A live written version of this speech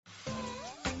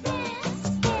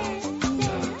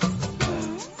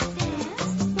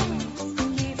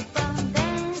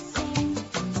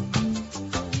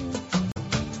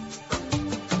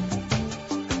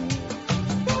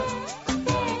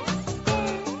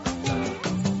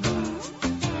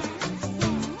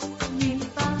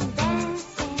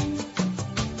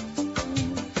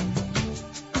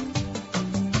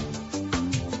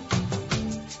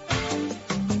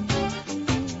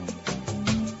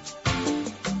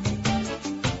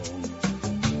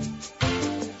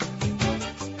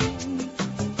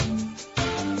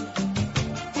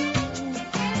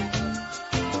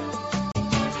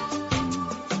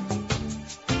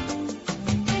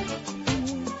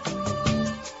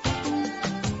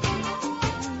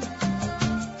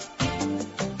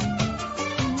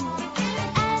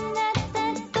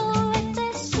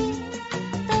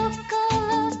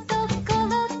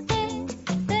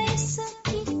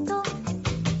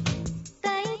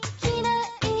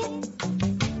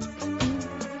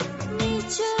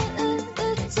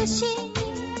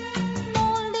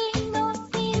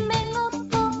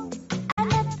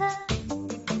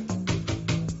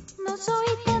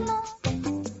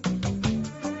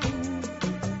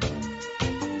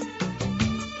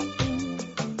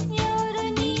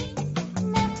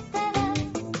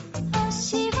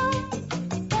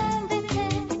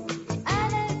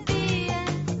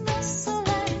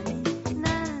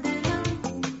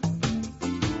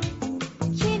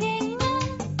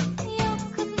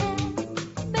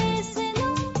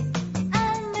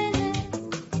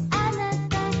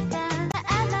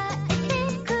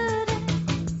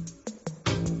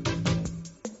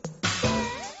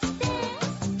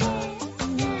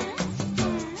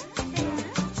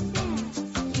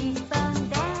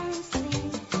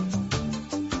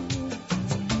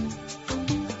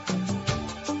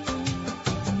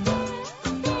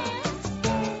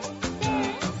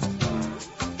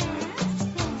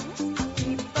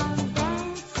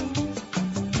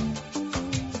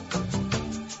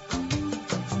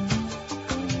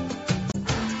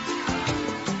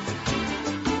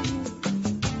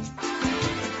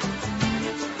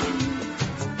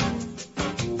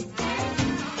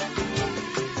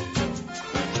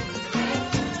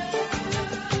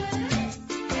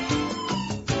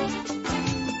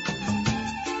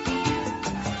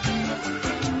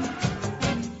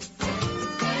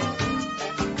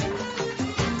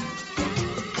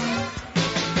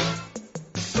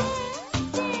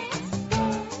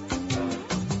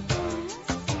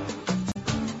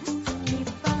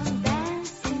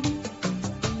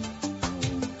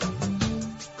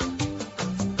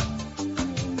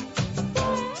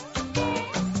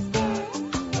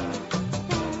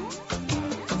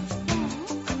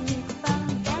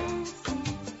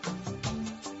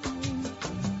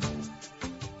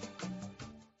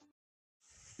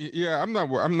Yeah, I'm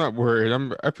not worried.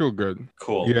 I feel good.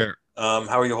 Cool. Yeah.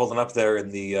 How are you holding up there in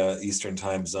the Eastern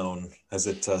time zone? Has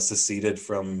it seceded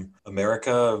from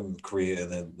America, Korea,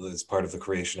 and then is part of the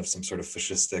creation of some sort of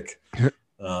fascistic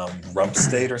rump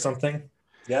state or something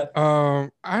yet? I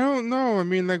don't know. I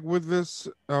mean, like with this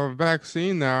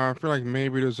vaccine now, I feel like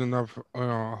maybe there's enough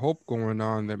hope going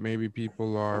on that maybe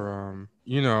people are,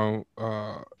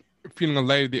 feeling a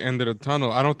light at the end of the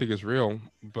tunnel. I don't think it's real,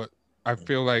 but I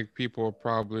feel like people are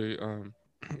probably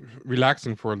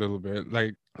relaxing for a little bit.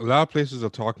 Like a lot of places are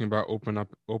talking about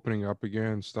opening up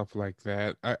again, stuff like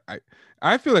that.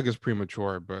 I feel like it's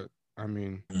premature, but I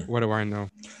mean, Mm. what do I know?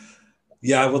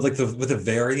 Yeah, with like the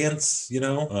variants,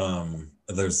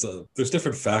 there's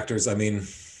different factors. I mean,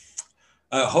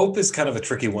 hope is kind of a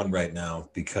tricky one right now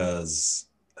because,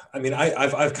 I mean,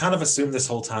 I've kind of assumed this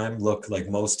whole time. Look, like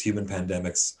most human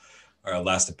pandemics,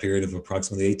 last a period of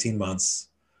approximately 18 months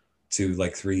to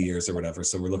like 3 years or whatever.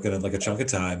 So we're looking at like a chunk of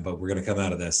time, but we're gonna come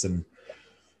out of this. And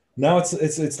now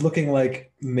it's looking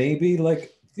like maybe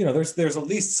like there's at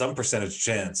least some percentage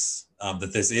chance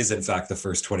that this is in fact the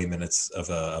first 20 minutes of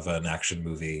an action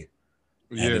movie,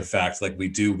 and in Yeah. fact like we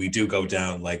do go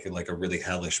down like a really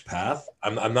hellish path.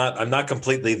 I'm not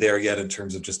completely there yet in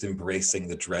terms of just embracing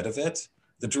the dread of it.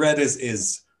 The dread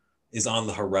is on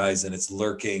the horizon. It's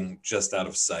lurking just out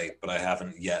of sight, but I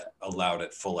haven't yet allowed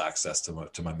it full access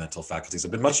to my mental faculties.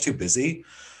 I've been much too busy.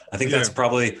 I think that's Yeah.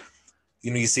 probably,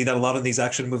 you see that a lot in these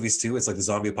action movies too. It's like the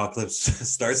zombie apocalypse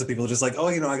starts and people are just like, oh,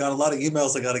 I got a lot of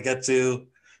emails I got to get to.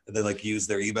 And they like use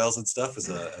their emails and stuff as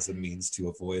a means to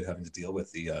avoid having to deal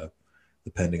with the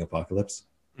pending apocalypse.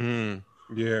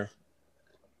 Yeah.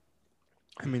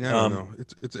 I mean, I don't Um, know.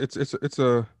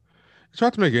 It's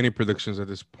hard to make any predictions at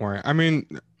this point. I mean,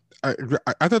 I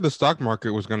I thought the stock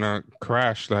market was gonna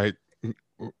crash like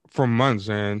for months,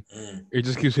 and mm, it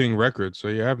just keeps hitting records. So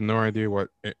you have no idea what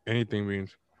anything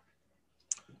means.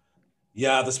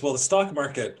 yeah, the stock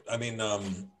market. I mean, I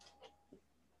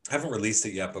haven't released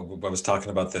it yet, but I was talking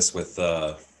about this with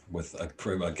a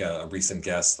recent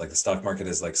guest. Like the stock market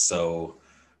is like so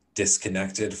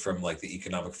disconnected from like the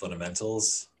economic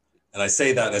fundamentals. And I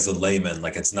say that as a layman,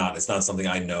 like it's not something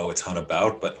I know a ton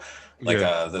about, but like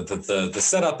Yeah. the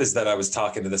setup is that I was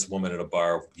talking to this woman at a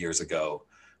bar years ago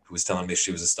who was telling me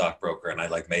she was a stockbroker, and I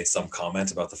like made some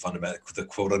comment about the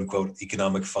quote unquote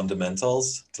economic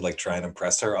fundamentals to like try and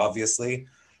impress her, obviously.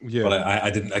 But Yeah. I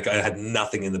didn't, like, I had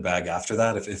nothing in the bag after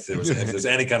that. If there's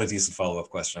any kind of decent follow-up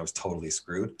question, I was totally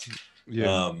screwed. Yeah.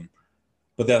 Um,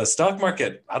 but yeah, the stock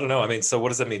market, I don't know. I mean, so what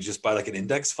does that mean? Just buy like an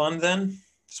index fund then?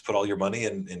 Just put all your money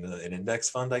in an index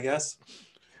fund, I guess. I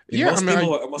mean, Yeah. I most mean,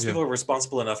 people most yeah. people are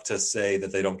responsible enough to say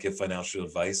that they don't give financial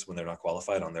advice when they're not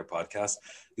qualified on their podcast.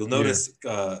 You'll Yeah. notice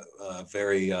I've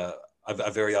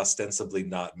very ostensibly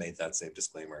not made that same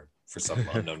disclaimer for some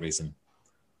unknown reason.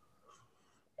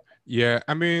 Yeah.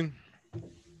 I mean,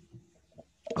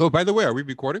 oh, by the way, are we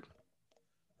recording?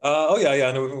 Oh yeah, yeah.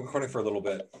 I know we've been recording for a little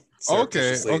bit, Okay.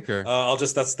 surreptitiously. Okay. I'll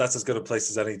just that's as good a place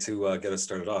as any to get us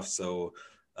started off. So,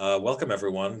 welcome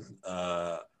everyone.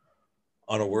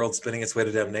 On a world spinning its way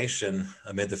to damnation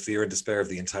amid the fear and despair of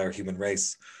the entire human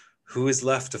race, who is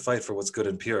left to fight for what's good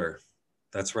and pure?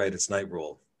 That's right, it's Night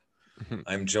Rule.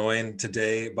 I'm joined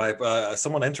today by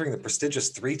someone entering the prestigious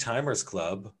Three Timers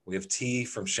Club. We have T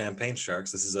from Champagne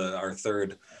Sharks. This is our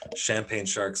third Champagne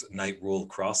Sharks Night Rule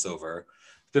crossover.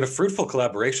 It's been a fruitful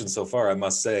collaboration so far, I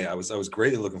must say. I was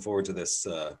greatly looking forward to this,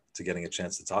 to getting a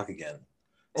chance to talk again.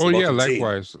 So Oh yeah. welcome, T.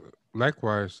 Likewise.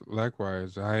 Likewise.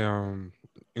 Likewise. I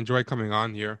enjoy coming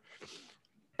on here.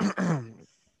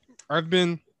 I've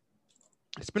been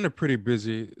it's been a pretty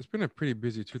busy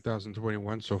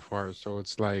 2021 so far, so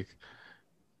it's like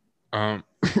um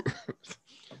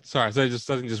sorry, so I just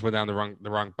something just went down the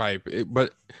wrong pipe.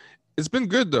 But it's been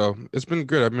good though. It's been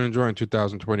good. I've been enjoying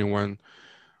 2021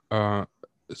 uh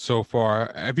so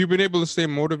far. Have you been able to stay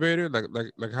motivated?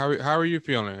 Like how are you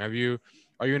feeling?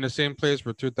 Are you in the same place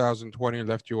where 2020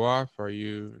 left you off? Are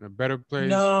you in a better place?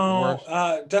 No,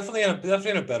 Worse? definitely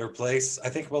in a better place. I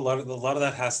think a lot of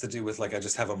that has to do with like I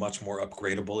just have a much more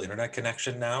upgradable internet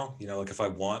connection now. Like if I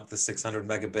want the 600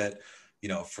 megabit,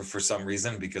 for some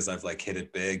reason because I've like hit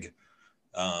it big.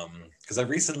 Because I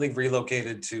recently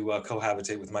relocated to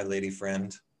cohabitate with my lady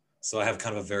friend, so I have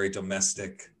kind of a very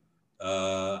domestic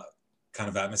uh, kind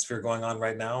of atmosphere going on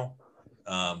right now,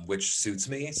 which suits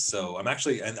me. So I'm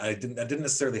actually, and I didn't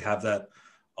necessarily have that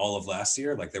all of last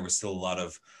year. Like there was still a lot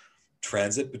of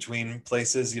transit between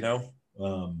places,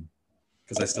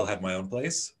 because I still had my own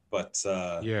place. But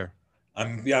Yeah.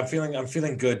 I'm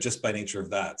feeling good just by nature of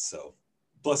that. So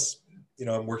plus,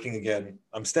 I'm working again.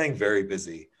 I'm staying very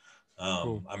busy.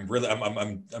 Cool.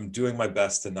 I'm doing my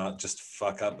best to not just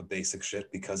fuck up a basic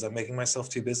shit because I'm making myself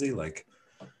too busy. Like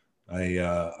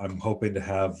I'm hoping to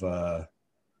have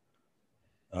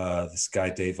this guy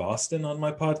Dave Austin on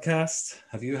my podcast.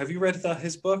 Have you read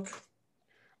his book?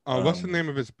 What's the Um, name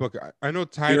of his book? I know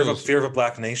titles. Fear of a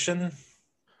Black Nation.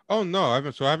 Oh no, I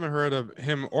haven't heard of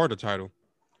him or the title.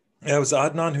 Yeah, it was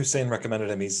Adnan Hussein recommended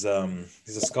him. He's a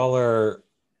scholar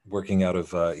working out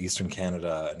of Eastern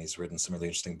Canada, and he's written some really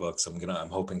interesting books. I'm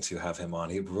hoping to have him on.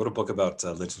 He wrote a book about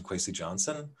Lyndon Kwesi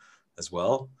Johnson as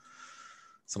well.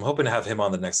 So I'm hoping to have him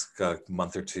on the next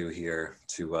month or two here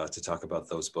to talk about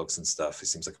those books and stuff. He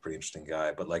seems like a pretty interesting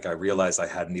guy. But like I realized I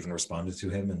hadn't even responded to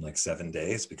him in like 7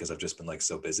 days because I've just been like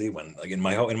so busy. When like in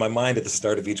my mind at the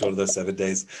start of each one of those 7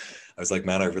 days, I was like,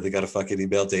 man, I really got to fucking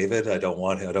email David. I don't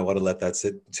want to let that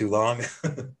sit too long.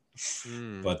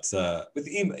 Hmm. But with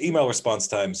email response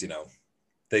times,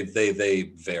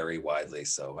 they vary widely.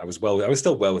 So I was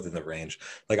still well within the range.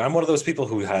 Like I'm one of those people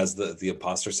who has the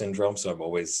imposter syndrome. So I'm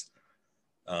always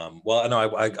well, no,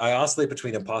 I oscillate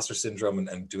between imposter syndrome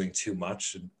and doing too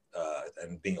much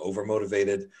and being over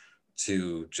motivated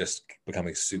to just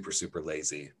becoming super, super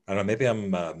lazy. I don't know. Maybe I'm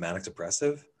manic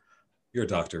depressive. You're a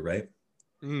doctor, right?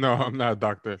 No, I'm not a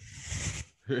doctor.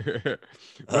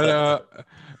 But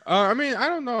I mean, I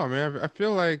don't know. I mean, I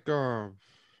feel like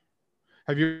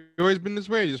have you always been this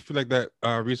way? I just feel like that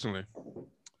recently.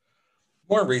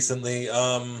 More recently,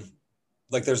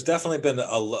 like there's definitely been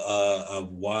a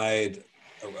wide,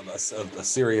 a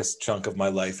serious chunk of my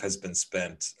life has been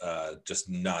spent just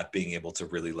not being able to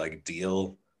really like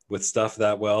deal with stuff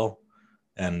that well,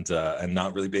 and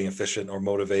not really being efficient or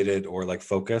motivated or like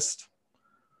focused.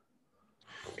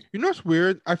 You know what's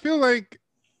weird? I feel like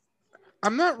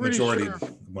I'm not really Majority sure.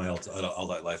 of my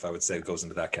adult life, I would say, goes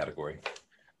into that category.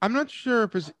 I'm not sure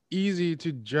if it's easy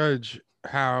to judge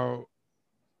how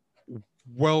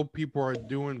well people are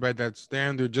doing by that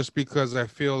standard, just because I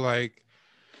feel like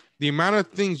the amount of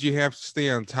things you have to stay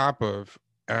on top of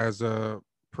as a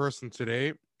person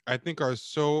today, I think are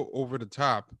so over the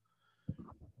top.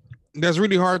 That's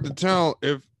really hard to tell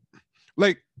if,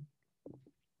 like,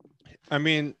 I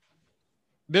mean,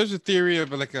 there's a theory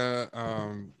of like a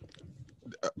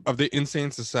of the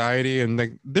insane society, and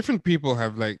like different people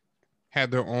have like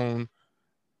had their own,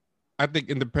 I think,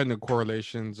 independent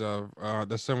correlations of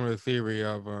the similar theory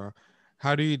of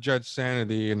how do you judge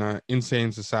sanity in an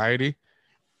insane society,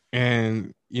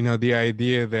 and the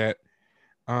idea that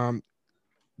um,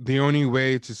 the only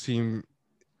way to seem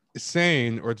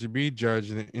sane or to be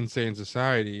judged in an insane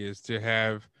society is to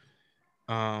have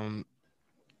um,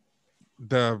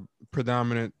 the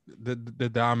dominant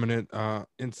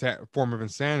form of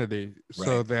insanity,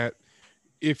 so Right. that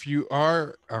if you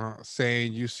are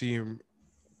sane, you seem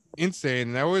insane.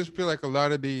 And I always feel like a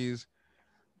lot of these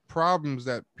problems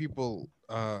that people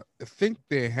think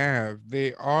they have,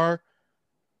 they are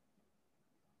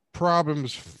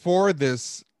problems for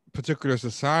this particular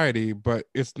society, but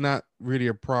it's not really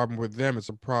a problem with them. It's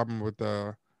a problem with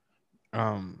the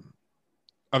um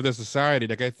of the society.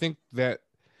 Like I think that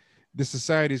the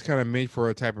society is kind of made for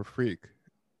a type of freak,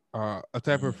 a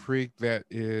type of Mm-hmm. freak that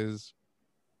is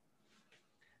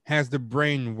has the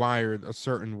brain wired a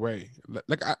certain way.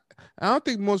 Like I don't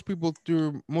think most people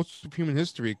through most of human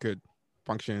history could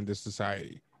function in this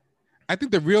society. I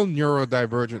think the real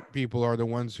neurodivergent people are the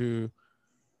ones who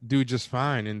do just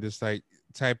fine in this like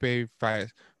type A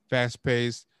fast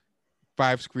paced,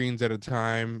 five screens at a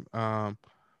time,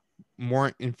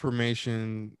 more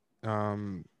information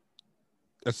um,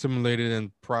 assimilated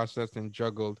and processed and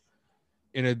juggled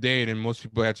in a day than most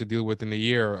people have to deal with in a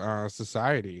year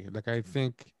society. Like I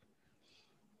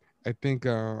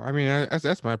mean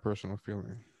that's my personal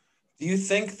feeling. Do you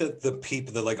think that the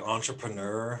people, the like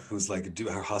entrepreneur who's like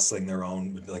are hustling their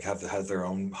own, like have their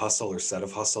own hustle or set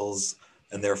of hustles,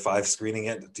 and they're five screening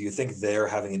it? Do you think they're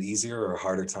having an easier or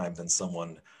harder time than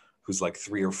someone who's like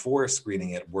three or four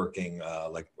screening it, working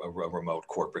like a remote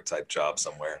corporate type job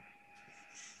somewhere?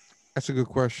 That's a good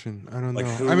question. I don't Like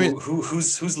know. I mean,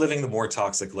 who's living the more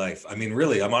toxic life? I mean,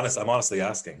 really, I'm honest. I'm honestly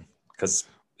asking because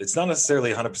it's not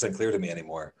necessarily 100% clear to me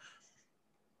anymore.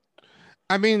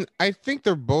 I think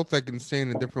they're both like insane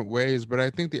in different ways, but I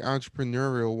think the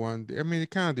entrepreneurial one, I mean,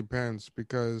 it kind of depends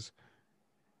because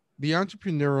the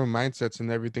entrepreneurial mindsets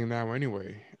and everything now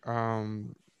anyway.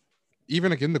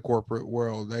 Even like in the corporate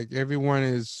world, like everyone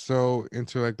is so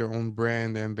into like their own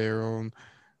brand and their own,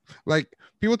 like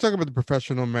people talk about the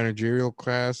professional managerial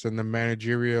class and the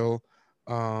managerial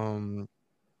um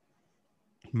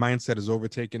mindset is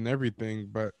overtaking everything,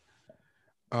 but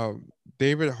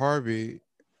David Harvey,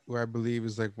 who I believe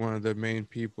is like one of the main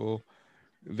people,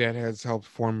 that has helped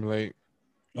formulate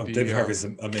Oh, the David Harvey's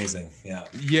amazing. Yeah.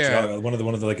 yeah. One of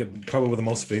the like probably the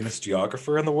most famous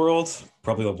geographer in the world,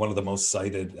 probably one of the most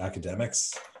cited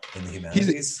academics in the He's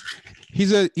humanities.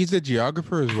 he's a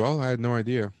geographer as well. I had no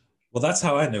idea. Well, that's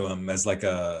how I knew him as like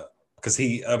a because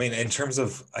I mean, in terms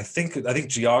of I think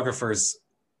geographers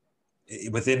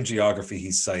within geography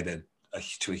he's cited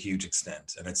to a huge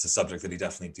extent, and it's a subject that he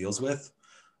definitely deals with.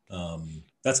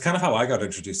 That's kind of how I got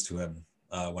introduced to him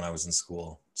when I was in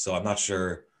school. So I'm not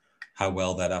sure how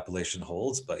well that appellation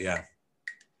holds, but yeah.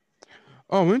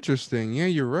 Oh, interesting. Yeah,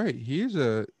 you're right. He is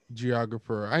a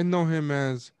geographer. I know him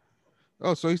as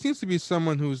oh, so he seems to be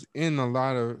someone who's in a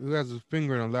lot of who has a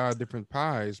finger in a lot of different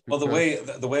pies Well,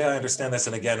 because the way I understand this,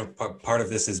 and again, part of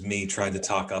this is me trying to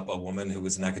talk up a woman who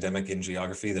was an academic in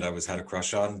geography that I was had a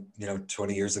crush on,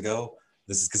 20 years ago.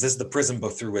 This is because this is the prism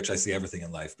book through which I see everything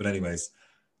in life. But anyways,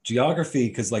 geography,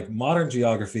 because like modern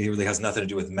geography really has nothing to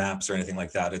do with maps or anything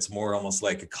like that. It's more almost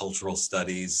like a cultural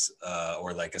studies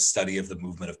or like a study of the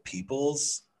movement of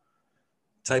peoples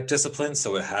type discipline.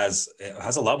 So it has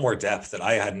a lot more depth that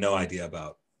I had no idea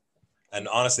about. And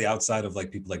honestly, outside of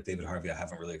like people like David Harvey, I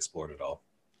haven't really explored at all.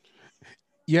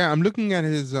 yeah, I'm looking at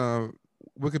his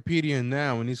Wikipedia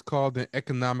now, and he's called an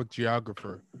economic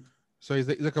geographer. So he's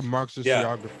like a Marxist Yeah,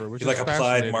 geographer, which he is like applied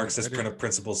fascinating. Marxist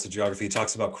principles to geography. He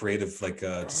talks about creative like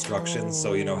destruction.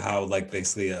 So Oh, how like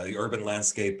basically the urban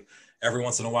landscape, every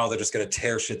once in a while they're just gonna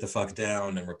tear shit the fuck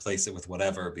down and replace it with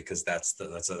whatever because that's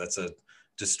a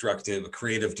destructive, a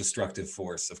creative destructive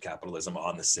force of capitalism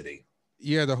on the city.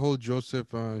 yeah, the whole Joseph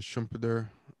Schumpeter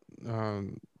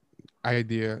um,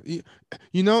 idea.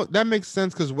 You know, that makes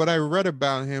sense because what I read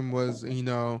about him was,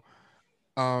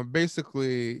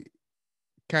 basically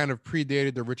kind of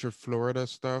predated the Richard Florida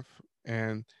stuff,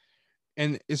 and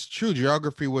it's true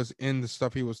geography was in the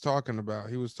stuff he was talking about.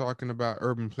 He was talking about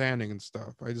urban planning and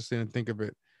stuff. I just didn't think of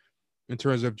it in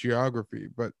terms of geography,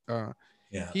 but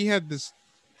Yeah. he had this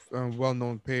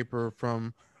well-known paper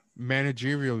from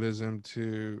managerialism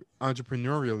to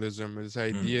entrepreneurialism, this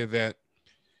Mm. idea that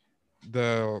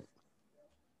the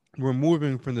we're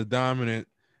moving from the dominant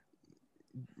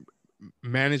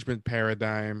management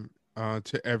paradigm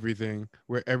to everything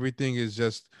where everything is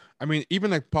just, I mean, even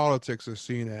like politics is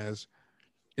seen as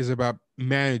is about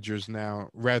managers now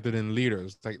rather than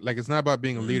leaders. Like it's not about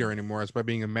being a leader Mm. anymore, it's about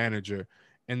being a manager.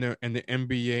 And the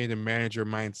MBA, the manager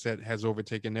mindset has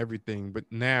overtaken everything. But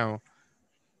now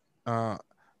uh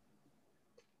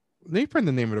let me find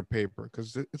the name of the paper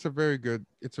because it's a very good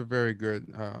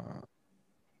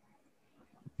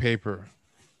paper.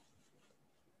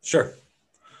 Sure.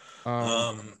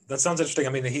 um That sounds interesting. I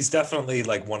mean, he's definitely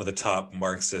like one of the top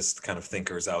Marxist kind of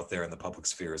thinkers out there in the public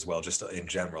sphere as well. Just in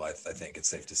general, I think it's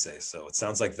safe to say. So it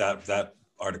sounds like that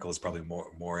article is probably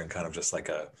more in kind of just like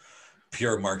a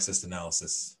pure Marxist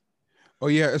analysis oh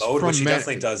yeah, it's mode, which from he man.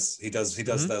 definitely does. He does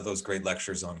Mhm. those great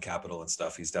lectures on capital and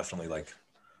stuff. He's definitely like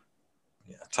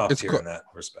yeah, top it's tier called in that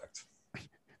respect.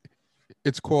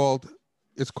 it's called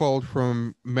it's called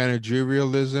from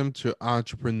managerialism to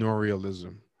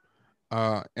entrepreneurialism.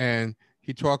 And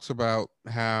he talks about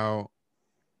how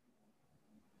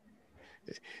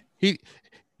he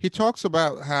he talks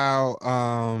about how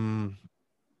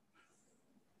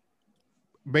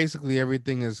basically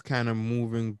everything is kind of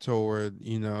moving toward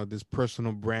this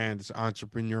personal brand, this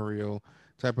entrepreneurial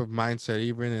type of mindset,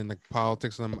 even in like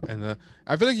politics and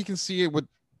I feel like you can see it with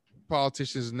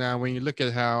politicians now when you look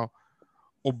at how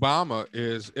Obama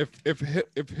is.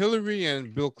 If Hillary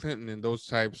and Bill Clinton and those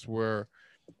types were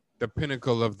the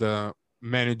pinnacle of the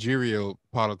managerial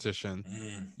politician,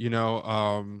 Mm. you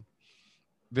know,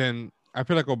 then I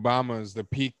feel like Obama is the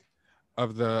peak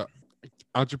of the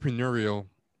entrepreneurial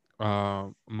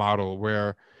model,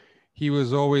 where he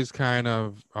was always kind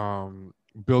of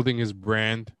building his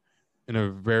brand in a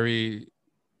very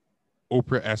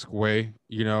Oprah-esque way.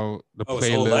 The Oh, his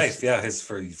whole playlist. life, yeah, his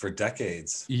for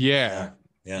decades. Yeah,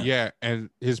 Yeah, yeah. yeah, and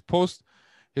his post,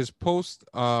 his post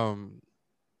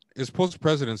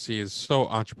presidency is so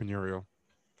entrepreneurial.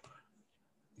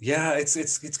 Yeah,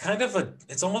 it's kind of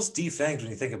it's almost defanged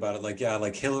when you think about it. Like, yeah,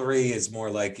 like Hillary is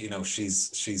more like,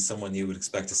 she's someone you would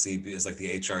expect to see as like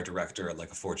the HR director at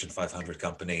like a Fortune 500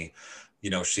 company.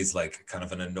 She's like kind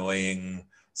of an annoying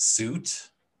suit.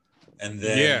 And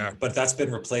Yeah, then, but that's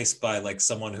been replaced by like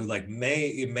someone who like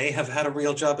may have had a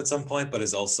real job at some point, but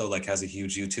is also like has a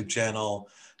huge YouTube channel,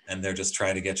 and they're just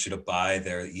trying to get you to buy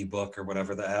their ebook or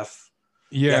whatever the F.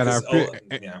 Yeah, yeah, and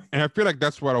because yeah. I feel like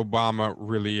that's what Obama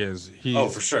really is. Oh,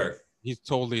 for sure. He's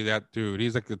totally that dude.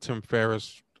 He's like the Tim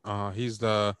Ferriss. He's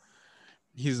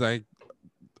like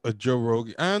a Joe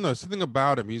Rogan. I don't know, something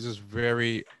about him. He's just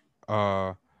very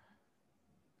uh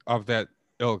of that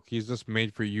ilk. He's just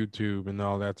made for YouTube and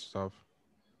all that stuff.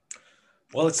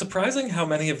 Well, it's surprising how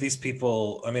many of these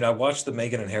people. I mean, I watched the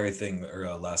Meghan and Harry thing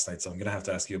last night, so I'm gonna have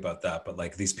to ask you about that. But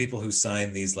like these people who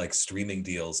sign these like streaming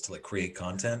deals to like create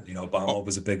content, you know, Oh, Obama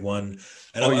was a big one,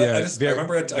 and oh I yeah, just I there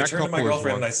remember I that turned to my couple is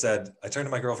girlfriend and one. I turned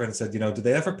to my girlfriend and said, you know, do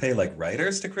they ever pay like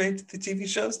writers to create the TV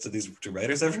shows? Do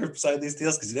writers ever sign these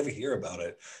deals? Because you never hear about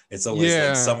it. It's always like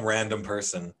Yeah, some random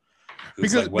person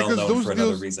who's because like well because known those for another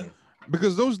deals reason.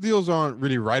 because those deals aren't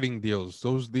really writing deals.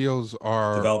 Those deals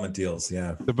are Development deals,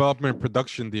 yeah. development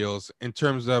production deals in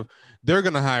terms of they're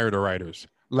gonna hire the writers.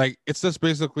 Like it's just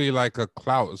basically like a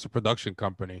clout. It's a production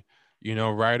company. You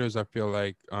know, writers I feel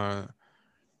like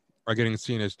are getting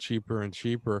seen as cheaper and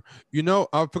cheaper. You know,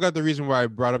 I forgot the reason why I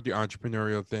brought up the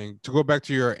entrepreneurial thing. To go back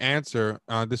to your answer,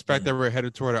 this fact Mm. that we're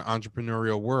headed toward an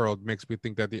entrepreneurial world makes me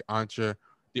think that the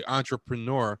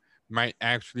entrepreneur might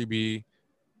actually be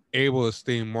able to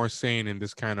stay more sane in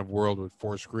this kind of world with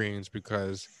four screens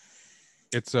because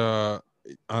it's the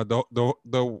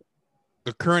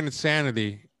current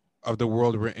insanity of the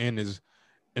world we're in is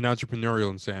an entrepreneurial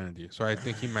insanity. So I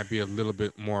think he might be a little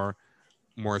bit more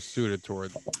suited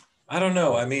toward. I don't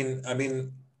know. I mean,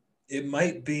 it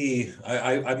might be.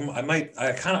 I might.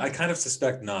 I kind of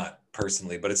suspect not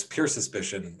personally, but it's pure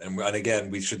suspicion. And again,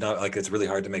 we should not like. It's really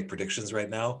hard to make predictions right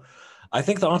now. I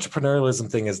think the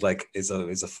entrepreneurialism thing is like is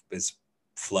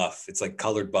fluff. It's like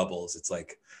colored bubbles. It's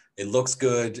like it looks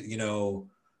good, you know.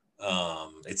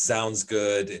 It sounds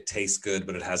good, it tastes good,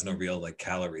 but it has no real like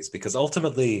calories because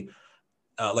ultimately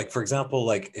like for example,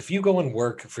 like if you go and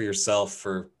work for yourself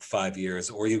for 5 years,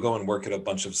 or you go and work at a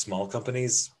bunch of small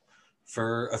companies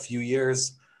for a few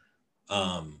years,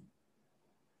 um,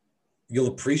 you'll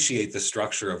appreciate the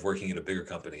structure of working at a bigger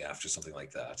company after something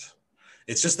like that.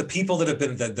 It's just the people that have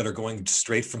been that are going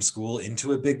straight from school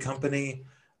into a big company,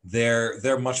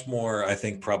 they're much more, I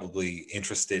think, probably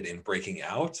interested in breaking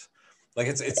out. Like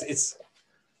it's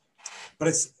but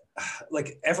it's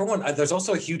like everyone there's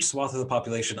also a huge swath of the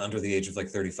population under the age of like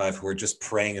 35 who are just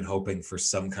praying and hoping for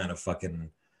some kind of fucking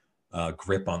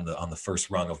grip on the first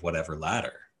rung of whatever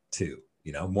ladder too,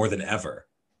 you know, more than ever.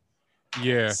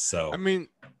 Yeah, I So mean,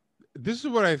 this is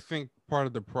what I think part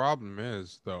of the problem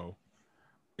is, though,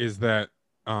 is that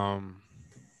um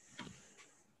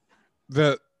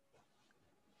the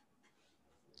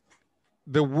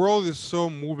the world is so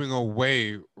moving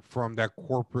away from that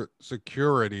corporate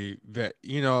security that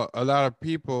a lot of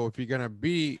people, if you're gonna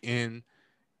be in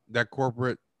that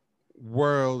corporate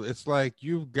world, it's like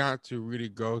you've got to really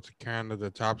go to kind of the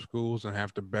top schools and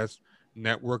have the best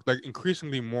network, like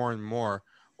increasingly more and more,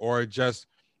 or just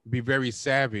be very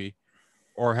savvy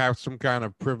or have some kind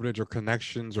of privilege or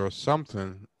connections or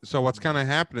something. So what's kind of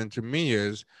happening to me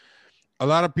is a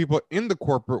lot of people in the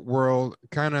corporate world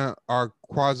kind of are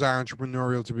quasi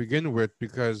entrepreneurial to begin with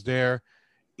because they're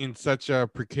in such a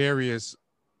precarious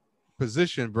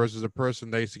position versus a person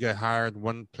that used to get hired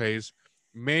one place,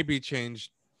 maybe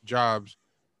change jobs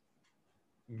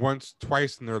once,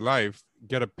 twice in their life,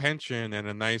 get a pension and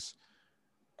a nice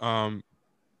um,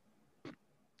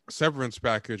 severance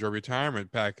package or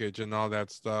retirement package and all that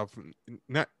stuff.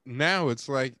 Now it's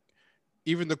like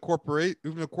even the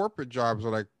corporate jobs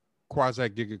are like quasi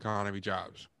gig economy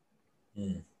jobs.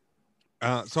 mm,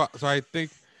 So I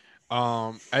think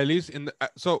at least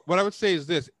so what I would say is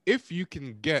this: if you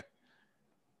can get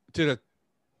to the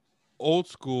old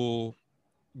school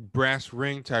brass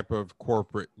ring type of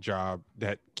corporate job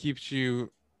that keeps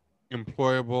you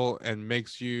employable and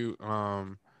makes you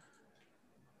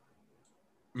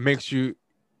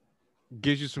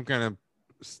gives you some kind of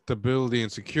stability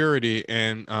and security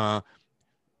and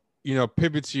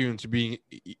pivots you into being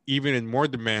even in more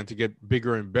demand to get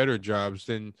bigger and better jobs,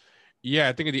 then yeah,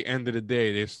 I think at the end of the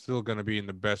day they're still going to be in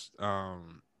the best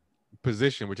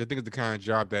position, which I think is the kind of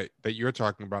job that you're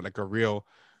talking about, like a real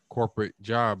corporate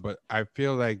job. But I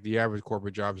feel like the average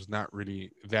corporate job is not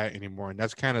really that anymore, and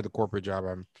that's kind of the corporate job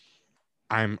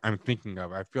I'm thinking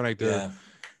of. I feel like they're yeah.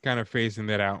 kind of phasing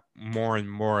that out more and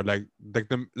more. Like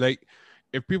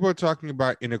if people are talking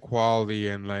about inequality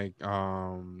and like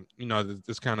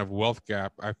this kind of wealth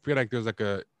gap, I feel like there's like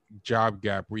a job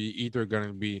gap where you either going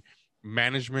to be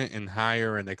management and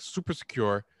higher and like super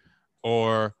secure,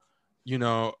 or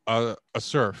a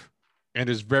serf, and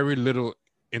there's very little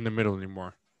in the middle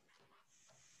anymore.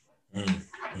 Mm,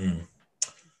 mm.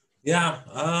 Yeah,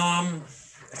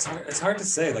 it's hard to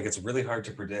say. Like it's really hard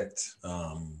to predict.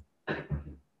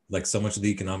 Like so much of the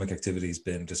economic activity has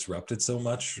been disrupted so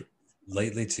much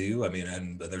lately too. I mean,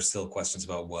 and there's still questions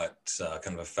about what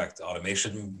kind of effect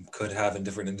automation could have in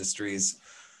different industries.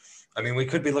 I mean, we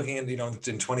could be looking at,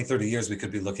 in 20, 30 years, we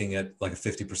could be looking at like a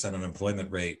 50%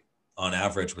 unemployment rate on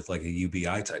average with like a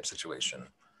UBI type situation.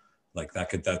 Like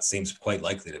that seems quite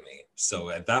likely to me. So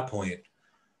at that point,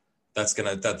 that's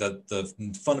gonna that the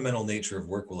fundamental nature of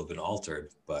work will have been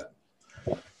altered. But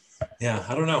yeah,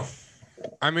 I don't know.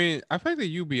 I mean, I think the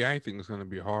UBI thing is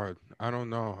gonna be hard. I don't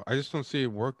know. I just don't see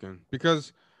it working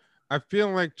because I feel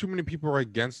like too many people are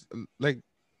against like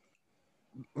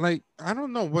I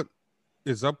don't know what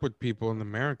is up with people in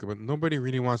America, but nobody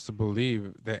really wants to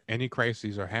believe that any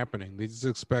crises are happening. They just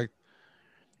expect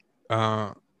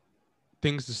uh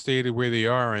things to stay the way they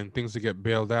are and things to get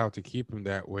bailed out to keep them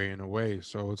that way in a way.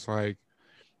 So it's like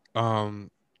um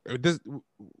this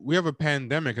we have a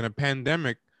pandemic and a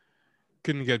pandemic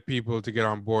couldn't get people to get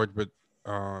on board with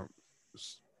uh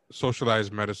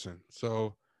socialized medicine.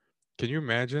 So can you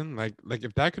imagine like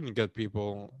if that couldn't get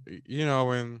people, you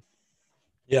know,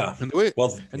 Yeah. and the way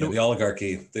Well, and yeah, the,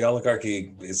 the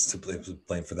oligarchy is to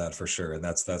blame for that for sure, and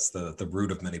that's the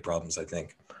root of many problems, I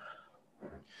think.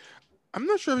 I'm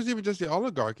not sure if it's even just the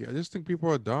oligarchy. I just think people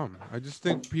are dumb. I just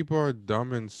think people are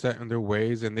dumb and set in their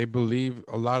ways, and they believe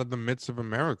a lot of the myths of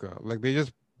America. Like they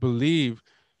just believe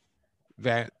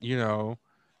that, you know,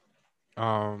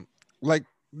 um, like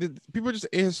people are just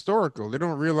ahistorical. They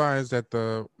don't realize that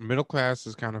the middle class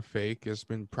is kind of fake. It's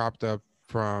been propped up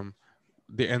from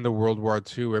the end of World War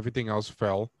II. Everything else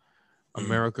fell. Mm.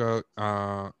 America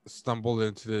stumbled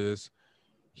into this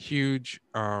huge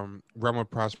realm of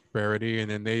prosperity,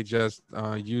 and then they just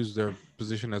use their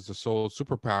position as the sole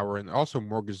superpower and also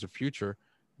mortgage the future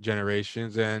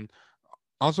generations, and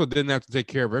also didn't have to take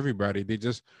care of everybody.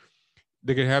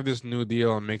 They could have this new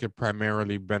deal and make it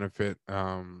primarily benefit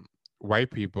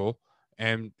white people,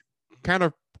 and kind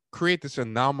of create this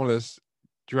anomalous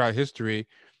throughout history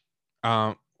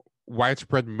um,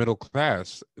 widespread middle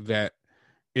class that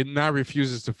it now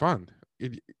refuses to fund.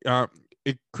 Uh,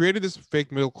 it created this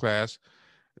fake middle class,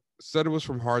 said it was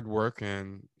from hard work,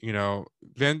 and you know,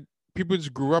 then people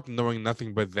just grew up knowing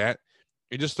nothing but that.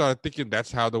 They just started thinking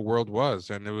that's how the world was,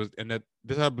 and it was, and that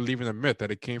they started believing the myth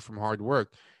that it came from hard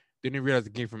work. They didn't realize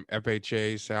it came from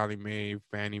FHA, Sally Mae,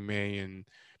 Fannie Mae,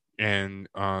 and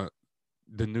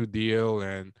the New Deal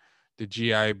and the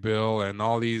GI Bill and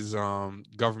all these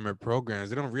government programs.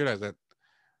 They don't realize that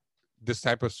this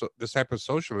type of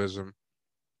socialism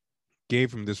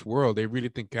gave them this world. They really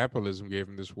think capitalism gave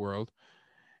them this world,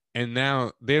 and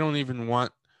now they don't even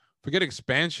want forget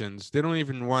expansions. They don't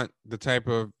even want the type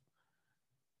of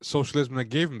socialism that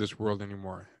gave them this world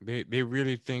anymore. They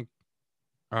really think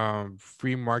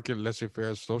free market,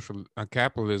 laissez-faire social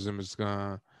capitalism is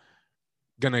gonna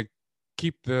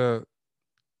keep the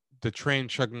train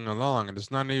chugging along, and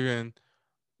it's not even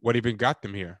what even got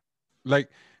them here. Like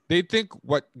they think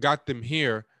what got them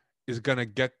here is gonna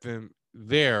get them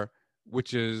there,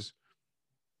 which is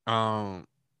um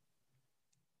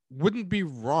wouldn't be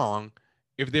wrong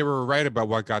if they were right about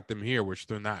what got them here, which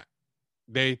they're not.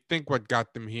 They think what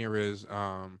got them here is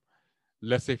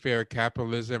laissez-faire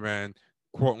capitalism and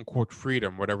quote unquote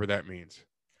freedom, whatever that means.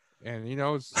 And you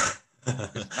know, it's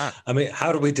not. I mean,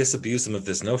 how do we disabuse them of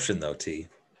this notion, though, T?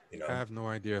 You I know, have no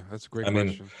idea. That's a great I mean,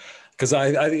 question. because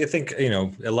I think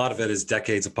a lot of it is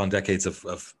decades upon decades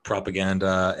of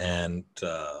propaganda and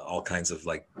all kinds of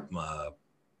like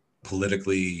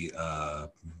politically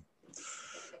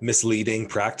misleading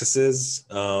practices.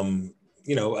 And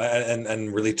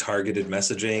really targeted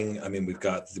messaging. I mean, we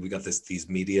got these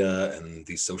media and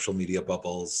these social media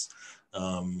bubbles.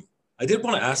 I did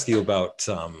want to ask you about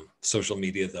social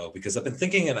media though, because I've been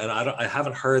thinking, and I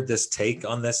haven't heard this take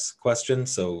on this question,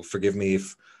 so forgive me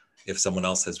if someone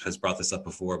else has brought this up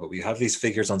before. But we have these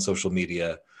figures on social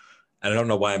media, and I don't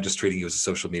know why I'm just treating you as a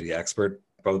social media expert,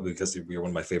 probably because you're one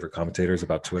of my favorite commentators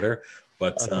about Twitter.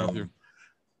 But Thank you.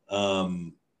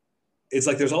 um, it's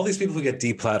like there's all these people who get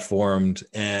deplatformed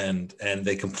and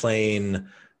they complain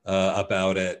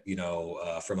about it,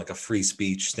 from like a free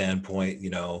speech standpoint,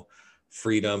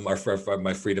 freedom or for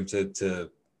my freedom to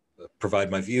provide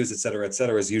my views, et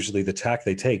cetera, is usually the tack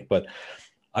they take. But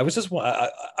I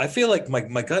feel like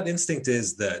my gut instinct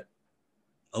is that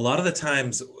a lot of the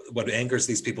times what angers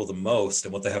these people the most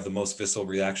and what they have the most visceral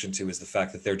reaction to is the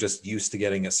fact that they're just used to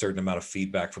getting a certain amount of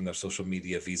feedback from their social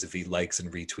media vis-a-vis likes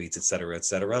and retweets, et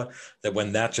cetera, that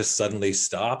when that just suddenly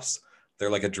stops,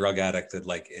 they're like a drug addict that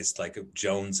like is like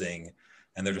jonesing,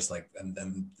 and they're just like,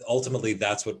 and ultimately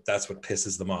that's what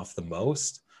pisses them off the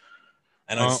most.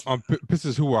 And I just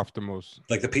Pisses who off the most?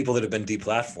 like the people that have been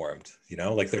deplatformed,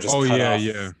 like they're just Oh yeah,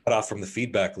 yeah, cut off from the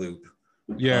feedback loop.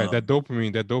 yeah. Um, That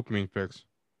dopamine fix.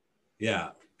 Yeah,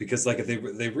 because like if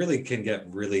they really can get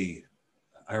really,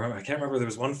 I can't remember. There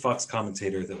was one Fox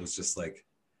commentator that was just like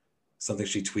something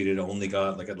she tweeted only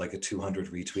got like a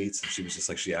 200 retweets, and she was just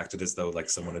like, she acted as though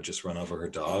like someone had just run over her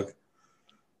dog.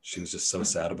 She was just so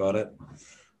sad about it.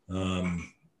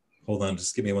 Hold on,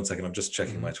 just give me 1 second. I'm just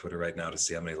checking my Twitter right now to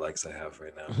see how many likes I have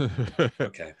right now.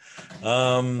 Okay.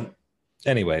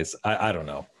 Anyways, I don't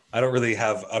know. I don't really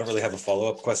have a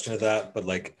follow-up question to that, but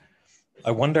like I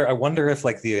wonder if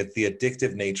like the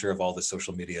addictive nature of all the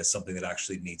social media is something that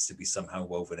actually needs to be somehow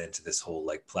woven into this whole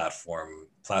like platforming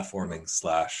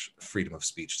 / freedom of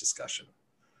speech discussion.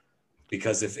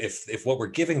 Because if what we're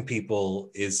giving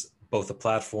people is both a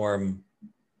platform,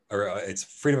 or it's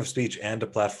freedom of speech and a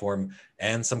platform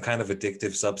and some kind of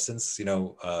addictive substance,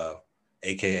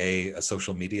 aka a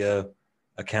social media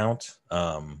account,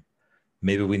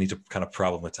 maybe we need to kind of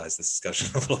problematize this discussion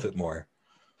a little bit more.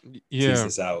 Tease Yeah.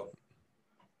 this out.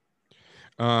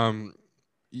 Um,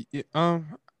 I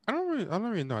don't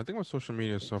really know. I think about social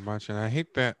media so much, and I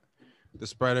hate that.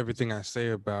 Despite everything I say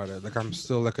about it, like I'm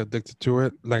still like addicted to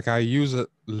it. Like I use it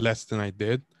less than I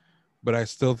did, but I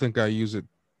still think I use it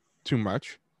too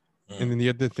much. And then the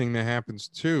other thing that happens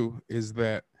too is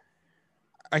that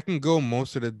I can go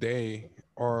most of the day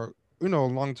or a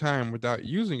long time without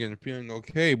using it and feeling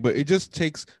okay, but it just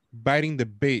takes biting the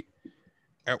bait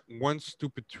at one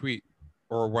stupid tweet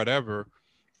or whatever.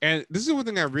 And this is one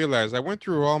thing I realized. I went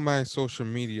through all my social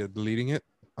media, deleting it,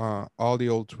 all the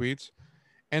old tweets,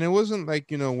 and it wasn't like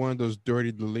one of those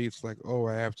dirty deletes, like, oh,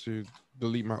 I have to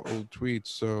delete my old tweets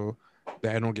so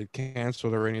that I don't get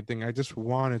canceled or anything. I just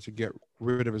wanted to get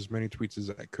rid of as many tweets as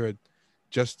I could,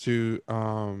 just to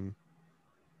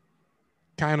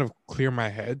kind of clear my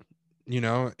head,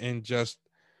 and just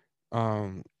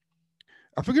um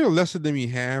I figure the less of them you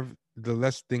have, the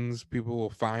less things people will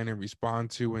find and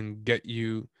respond to and get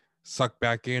you sucked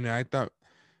back in. And I thought,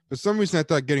 for some reason, I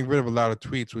thought getting rid of a lot of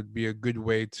tweets would be a good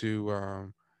way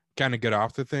to kind of get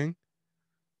off the thing.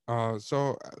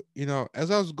 So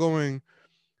as I was going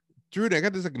through it, I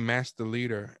got this like master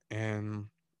leader, and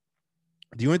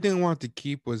the only thing I wanted to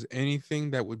keep was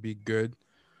anything that would be good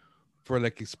for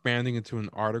like expanding into an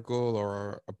article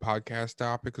or a podcast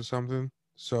topic or something.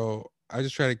 So I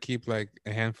just try to keep like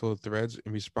a handful of threads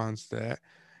in response to that.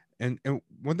 And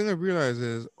one thing I realized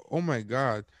is, oh my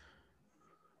god,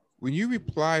 when you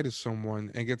reply to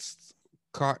someone and gets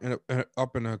caught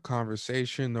up in a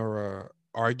conversation or a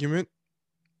argument,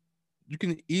 you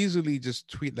can easily just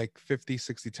tweet like 50,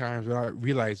 60 times without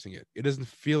realizing it. It doesn't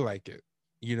feel like it,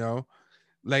 you know?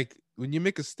 Like when you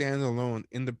make a standalone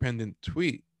independent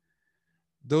tweet,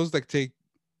 those like take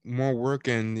more work,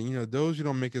 and those you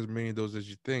don't make as many of those as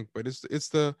you think. But it's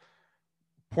the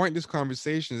pointless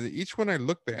conversations. Each one I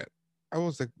looked at, I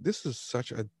was like, this is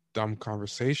such a dumb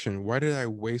conversation. Why did I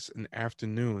waste an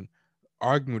afternoon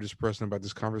arguing with this person about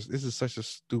this conversation? This is such a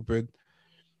stupid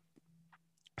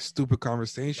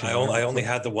conversation. I only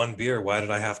had the one beer. Why did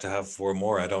I have to have four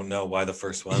more? I don't know why the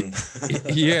first one.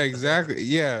 Yeah, exactly.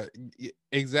 Yeah,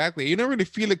 exactly. You don't really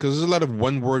feel it because there's a lot of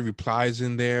one word replies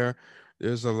in there.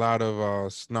 There's a lot of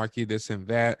snarky this and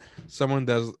that. Someone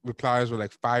does replies with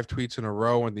like 5 tweets in a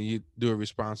row, and then you do a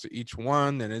response to each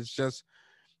one, and it's just,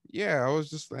 yeah. I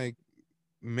was just like,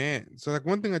 man. So like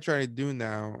one thing I try to do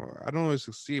now, I don't always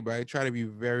succeed, but I try to be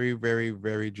very, very,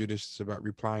 very judicious about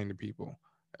replying to people.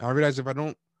 I realize if I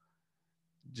don't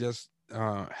just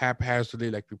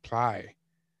haphazardly like reply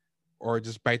or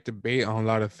just bite the bait on a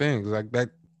lot of things, like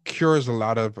that cures a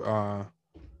lot of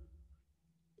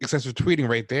excessive tweeting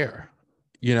right there,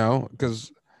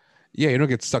 because yeah, you don't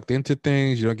get sucked into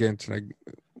things, you don't get into like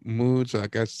moods.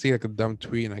 Like I see like a dumb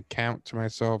tweet and I count to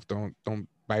myself, don't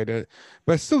bite it.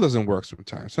 But it still doesn't work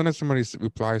sometimes. Sometimes somebody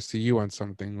replies to you on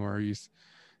something, or you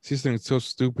see something so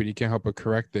stupid you can't help but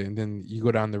correct it, and then you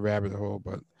go down the rabbit hole.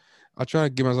 But I'll try to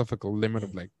give myself like a limit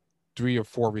of like 3 or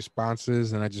 4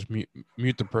 responses, and I just mute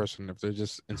the person if they're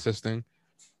just insisting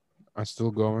on still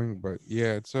going. But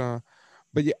yeah, it's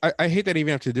but yeah, I hate that I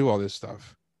even have to do all this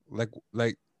stuff.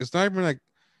 Like it's not even like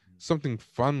something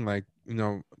fun, like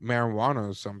marijuana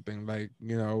or something. Like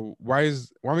why am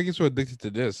I getting so addicted to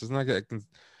this? It's not like I can.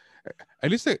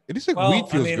 At least weed Well, I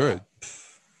feels mean, good.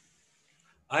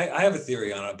 I have a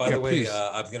theory on it. By Yeah, the way, please.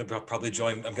 I'm gonna probably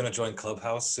join. I'm gonna join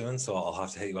Clubhouse soon, so I'll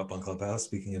have to hit you up on Clubhouse.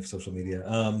 Speaking of social media,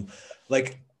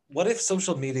 like, what if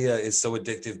social media is so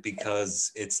addictive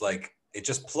because it's like it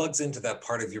just plugs into that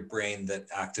part of your brain that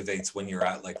activates when you're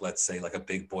at, like, let's say, like a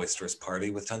big boisterous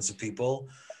party with tons of people,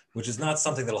 which is not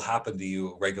something that'll happen to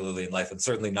you regularly in life, and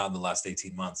certainly not in the last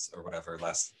 18 months or whatever,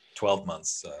 last 12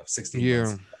 months, 16 Yeah.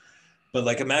 months. But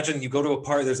like, imagine you go to a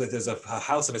party, there's a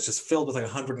house and it's just filled with like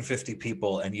 150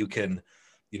 people, and you can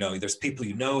You know, there's people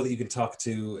you know that you can talk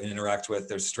to and interact with.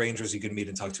 There's strangers you can meet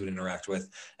and talk to and interact with,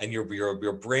 and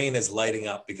your brain is lighting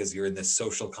up because you're in this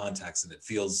social context and it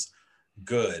feels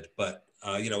good. But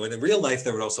you know, in real life,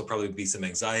 there would also probably be some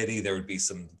anxiety. There would be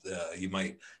some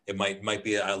it might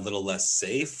be a little less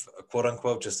safe, quote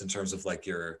unquote, just in terms of like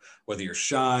whether you're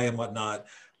shy and whatnot.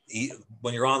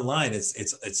 When you're online, it's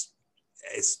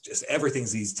just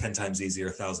everything's 10 times easier,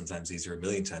 1,000 times easier, a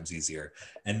million times easier.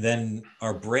 And then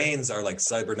our brains are like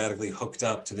cybernetically hooked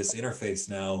up to this interface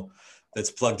now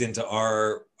that's plugged into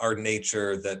our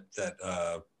nature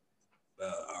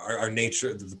our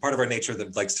nature, the part of our nature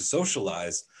that likes to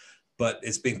socialize, but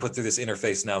it's being put through this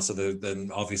interface now. So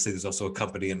then obviously there's also a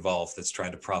company involved that's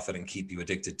trying to profit and keep you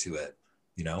addicted to it,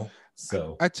 you know?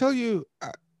 So I tell you,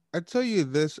 I tell you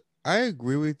this. I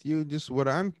agree with you. Just what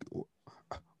I'm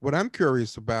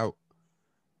curious about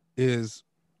is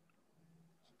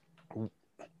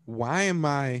why am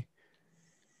I?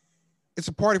 It's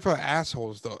a party for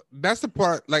assholes, though. That's the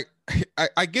part. Like,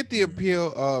 I get the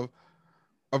appeal of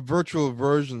a virtual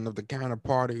version of the kind of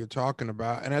party you're talking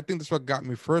about, and I think that's what got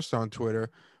me first on Twitter.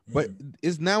 But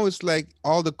it's like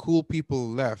all the cool people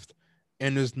left,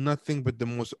 and there's nothing but the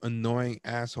most annoying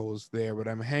assholes there. But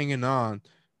I'm hanging on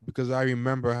because I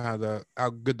remember how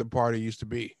good the party used to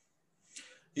be.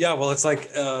 yeah, well, it's like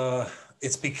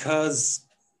it's because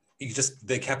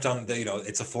they kept on, you know,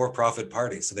 it's a for-profit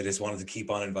party, so they just wanted to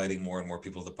keep on inviting more and more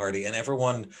people to the party, and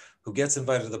everyone who gets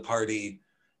invited to the party,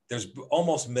 there's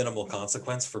almost minimal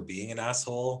consequence for being an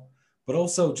asshole, but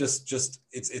also just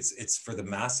it's for the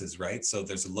masses, right? So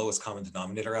there's a lowest common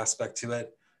denominator aspect to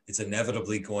it. It's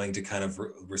inevitably going to kind of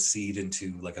recede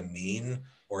into like a mean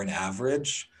or an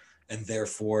average, and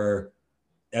therefore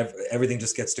everything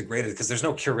just gets degraded because there's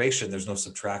no curation, there's no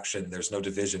subtraction, there's no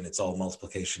division. It's all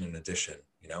multiplication and addition,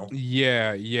 you know?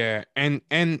 Yeah, yeah, and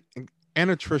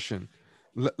attrition,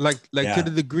 like to Yeah. the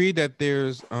degree that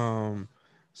there's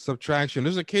subtraction.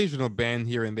 There's occasional ban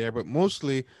here and there, but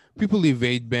mostly people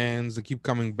evade bans. They keep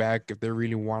coming back if they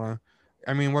really wanna.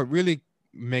 I mean, what really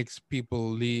makes people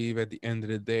leave at the end of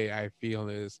the day, I feel,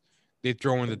 is they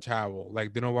throw in the towel.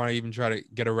 Like they don't want to even try to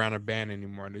get around a ban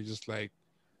anymore. They're just like,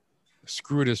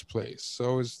 screw this place.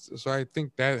 So I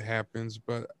think that happens,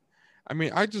 but I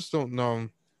mean, I just don't know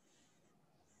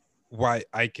why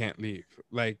I can't leave.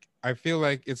 Like I feel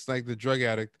like it's like the drug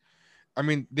addict. I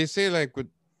mean, they say like with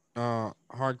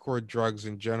hardcore drugs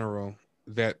in general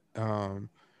that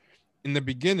in the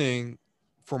beginning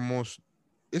for most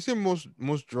it's in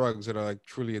most drugs that are like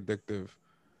truly addictive,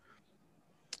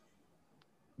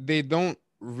 they don't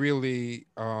really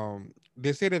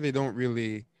they say that they don't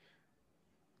really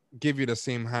give you the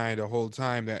same high the whole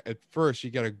time, that at first you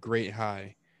get a great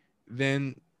high,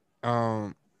 then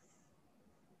um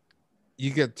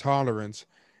you get tolerance,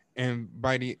 and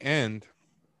by the end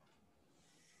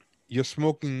you're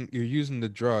using the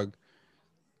drug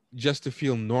just to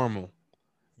feel normal,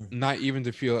 not even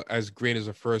to feel as great as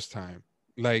the first time.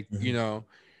 Like, Mhm.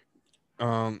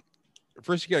 um,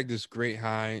 first you get like this great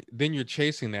high, then you're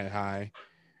chasing that high,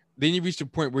 then you reach the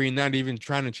point where you're not even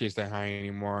trying to chase that high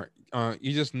anymore.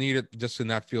 You just need it just to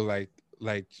not feel like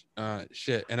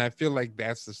shit. And I feel like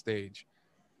that's the stage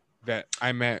that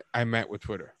I'm at with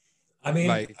Twitter. I mean,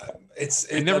 Like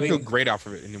I I never feel mean, great off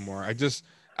of it anymore. I just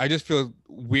feel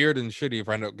weird and shitty if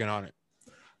I don't get on it.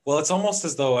 well, it's almost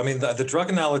as though, I mean, the drug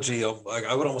analogy,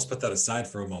 I would almost put that aside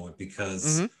for a moment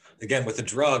because, Mm-hmm. again, with the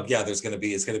drug, yeah, it's going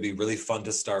to be really fun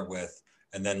to start with.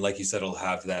 And then, like you said, it'll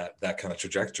have that kind of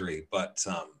trajectory. But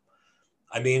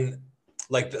I mean,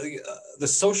 like the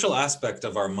social aspect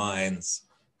of our minds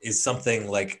is something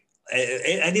like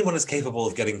anyone is capable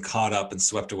of getting caught up and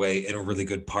swept away in a really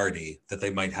good party that they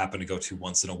might happen to go to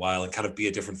once in a while and kind of be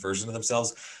a different version of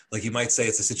themselves. Like you might say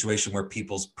it's a situation where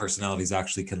people's personalities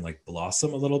actually can like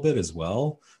blossom a little bit as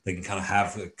well. They can kind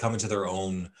of come into their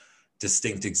own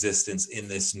distinct existence in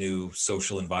this new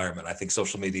social environment. I think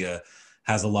social media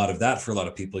has a lot of that for a lot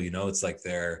of people. You know, it's like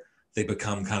they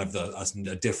become kind of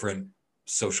a different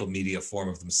social media form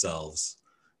of themselves.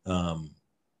 Um,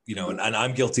 you know, and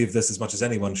I'm guilty of this as much as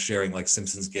anyone, sharing like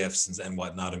Simpsons gifs and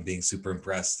whatnot and being super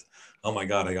impressed. Oh my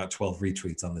God, I got 12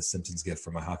 retweets on this Simpsons gif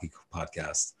for my hockey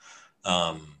podcast.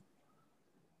 Um,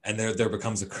 and there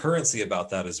becomes a currency about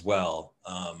that as well.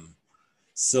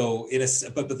 So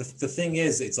but the thing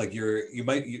is, it's like you're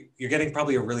getting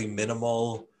probably a really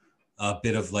minimal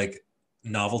bit of like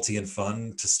novelty and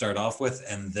fun to start off with,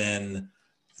 and then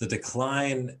the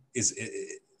decline is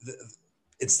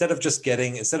instead of just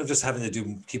having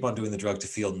to keep on doing the drug to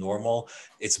feel normal,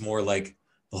 it's more like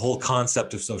the whole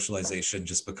concept of socialization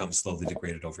just becomes slowly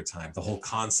degraded over time. The whole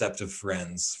concept of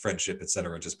friends, friendship,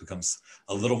 etc., just becomes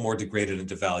a little more degraded and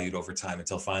devalued over time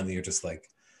until finally you're just like,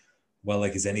 well,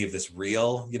 like, is any of this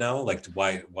real? You know, like,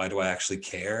 why do I actually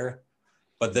care?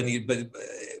 But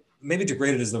maybe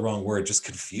degraded is the wrong word, just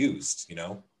confused, you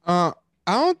know? Uh,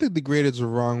 I don't think degraded is the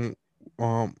wrong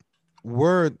um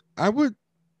word. I would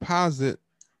posit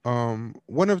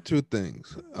one of two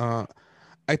things.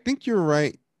 I think you're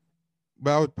right,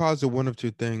 but I would posit one of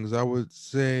two things. I would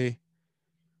say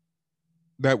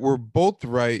that we're both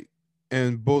right,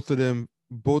 and both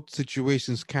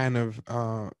situations kind of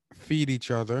feed each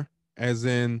other, as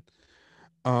in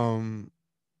um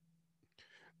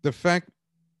the fact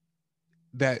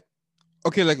that,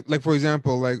 okay, like for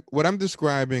example, like what I'm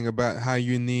describing about how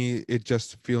you need it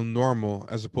just to feel normal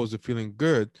as opposed to feeling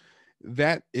good,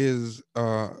 that is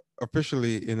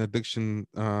officially in addiction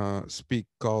speak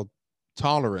called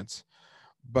tolerance.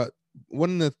 But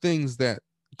one of the things that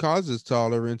causes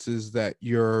tolerance is that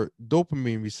your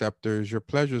dopamine receptors, your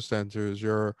pleasure centers,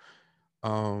 your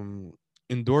um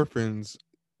endorphins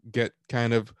get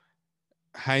kind of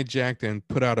hijacked and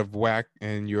put out of whack,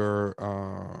 and your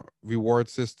reward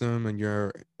system and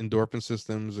your endorphin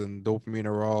systems and dopamine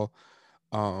are all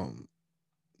um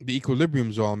the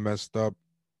equilibrium's all messed up.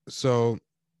 So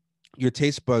your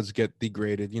taste buds get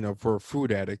degraded, for a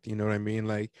food addict, you know what I mean?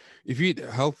 Like if you eat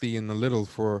healthy and a little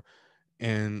for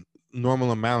and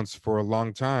normal amounts for a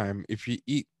long time, if you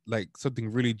eat like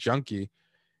something really junky,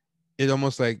 it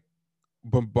almost like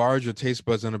bombard your taste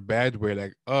buds in a bad way,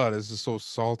 like, oh, this is so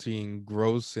salty and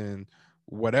gross and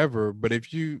whatever. But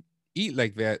if you eat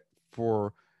like that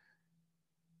for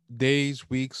days,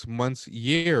 weeks, months,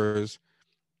 years,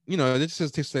 it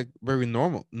just tastes like very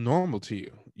normal to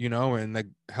you, and like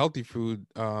healthy food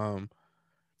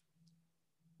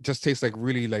just tastes like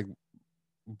really like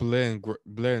bland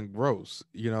gross,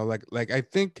 like I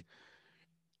think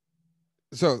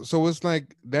so it's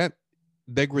like that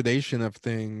degradation of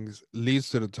things leads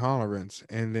to the tolerance,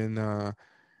 and then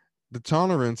the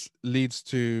tolerance leads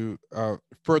to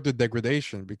further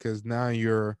degradation, because now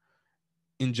you're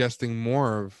ingesting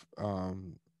more of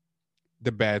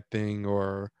the bad thing,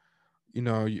 or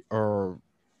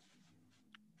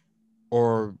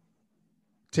or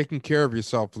taking care of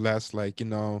yourself less, like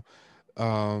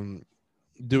um,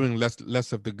 doing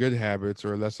less of the good habits,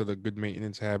 or less of the good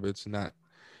maintenance habits, not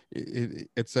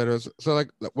etc. So like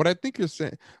what I think you're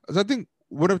saying is, I think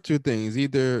one of two things: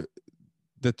 either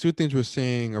the two things we're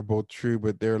saying are both true,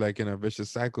 but they're like in a vicious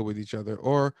cycle with each other,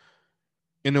 or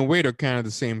in a way they're kind of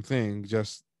the same thing,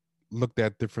 just looked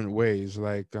at different ways.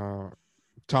 Like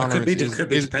It tolerance could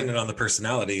be is dependent on the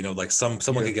personality. You know, like someone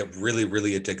yeah. could get really,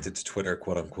 really addicted to Twitter,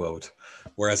 quote unquote,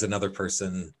 whereas another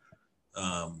person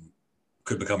um,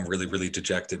 could become really, really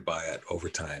dejected by it over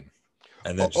time.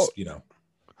 And Oh, then oh, just, you know,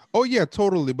 oh yeah,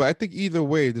 totally. But I think either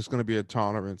way, there's going to be a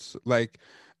tolerance. Like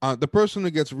the person who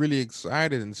gets really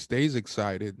excited and stays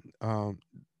excited,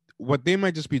 what they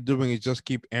might just be doing is just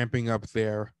amping up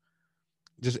their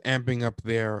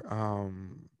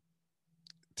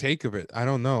take of it. I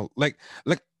don't know. Like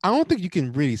I don't think you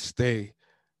can really stay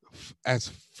as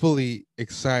fully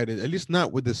excited, at least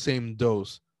not with the same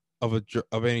dose of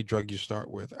of any drug you start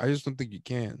with. I just don't think you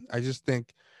can. I just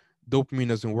think dopamine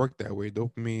doesn't work that way.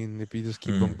 Dopamine, if you just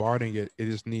keep hmm. bombarding it, it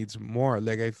just needs more.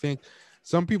 Like I think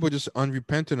some people are just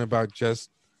unrepentant about just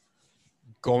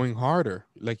going harder.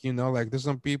 Like like there's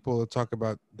some people that talk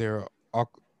about their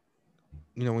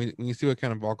when you see what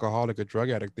kind of alcoholic or drug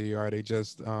addict they are, they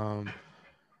just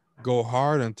go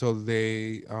hard until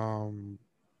they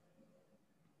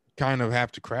kind of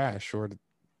have to crash or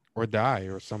die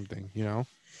or something.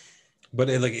 But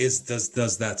it, like,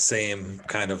 does that same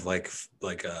kind of like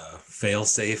fail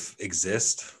safe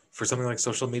exist for something like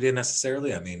social media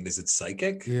necessarily? I mean, is it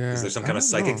psychic? Is Yeah, there some I kind of don't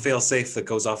psychic know. fail safe that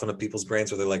goes off into people's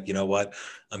brains where they're like, you know what,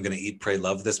 I'm gonna eat, pray,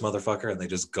 love this motherfucker, and they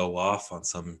just go off on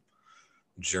some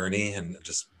journey and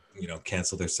just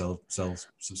cancel their self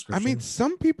I mean, subscription?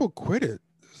 some people quit it,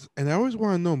 and I always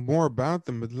want to know more about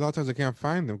them, but a lot of times I can't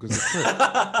find them because they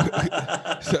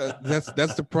quit. So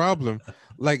that's the problem.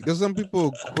 Like, there's some people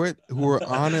who quit who were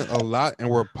on it a lot and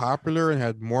were popular and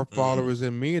had more Mm. followers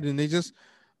than me, and then they just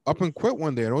up and quit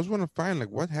one day. I always want to find like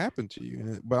what happened to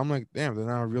you, but I'm like, damn, they're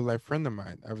not a real life friend of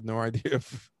mine. I have no idea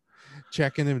of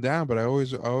checking them down, but I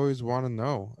always want to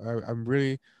know. I'm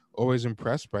really always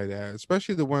impressed by that,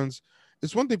 especially the ones.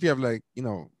 It's one thing if you have like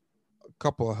a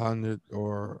couple of hundred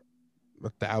or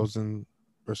 1,000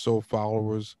 or so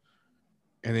followers,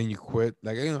 and then you quit.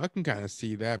 Like I can kind of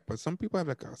see that, but some people have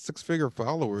like a six-figure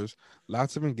followers,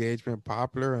 lots of engagement,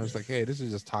 popular, and it's like, hey, this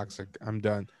is just toxic. I'm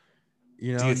done.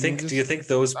 You Do know, you you think do you just think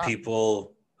those stop.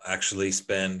 people actually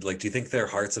spend like do you think their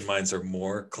hearts and minds are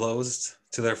more closed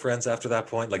to their friends after that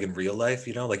point, like in real life,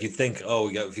 you know? Like you think, oh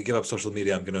yeah, if you give up social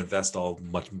media, I'm gonna invest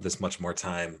much more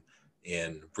time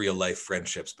in real life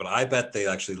friendships. But I bet they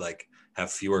actually like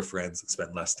have fewer friends and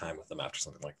spend less time with them after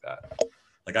something like that.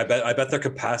 Like I bet their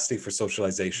capacity for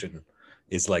socialization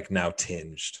is like now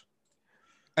tinged.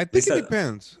 I At think least it that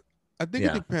depends. I think it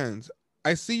yeah. depends.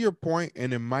 I see your point,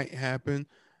 and it might happen,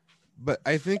 but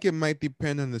I think it might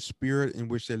depend on the spirit in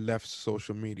which they left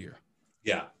social media.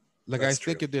 Yeah, Like, I that's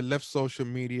true. think if they left social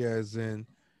media as in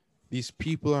these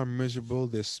people are miserable,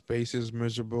 this space is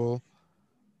miserable,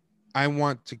 I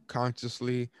want to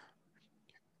consciously,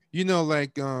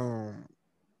 like,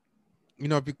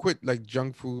 if you quit like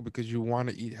junk food because you want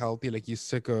to eat healthy, like you're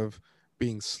sick of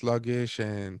being sluggish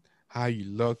and how you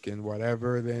look and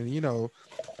whatever, then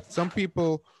some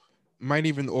people might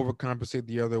even overcompensate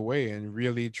the other way and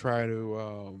really try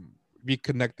to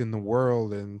reconnect in the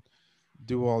world and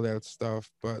do all that stuff.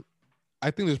 But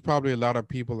I think there's probably a lot of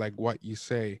people like what you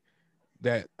say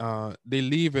that they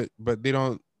leave it, but they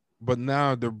don't. But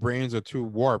now their brains are too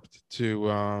warped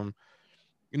to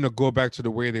go back to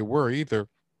the way they were either.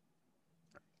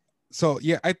 So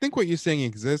yeah, I think what you're saying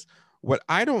exists. What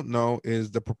I don't know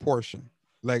is the proportion.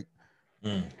 Like,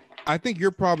 Mm. I think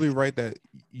you're probably right that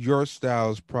your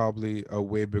style is probably a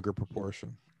way bigger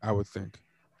proportion, I would think.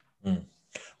 Mm.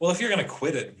 Well, if you're going to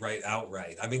quit it right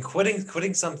outright, I mean, quitting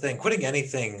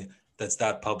anything that's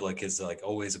that public is like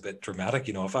always a bit dramatic.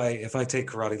 You know, if I take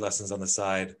karate lessons on the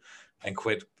side and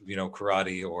quit,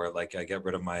 karate, or like I get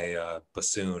rid of my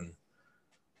bassoon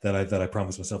that I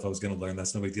promised myself I was going to learn,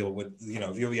 that's no big deal. With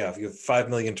if you have 5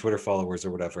 million Twitter followers or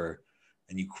whatever,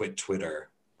 and you quit Twitter,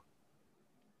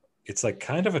 it's like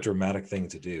kind of a dramatic thing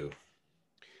to do.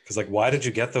 Because like, why did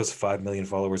you get those 5 million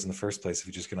followers in the first place if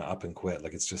you're just going to up and quit?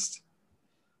 Like, it's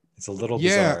a little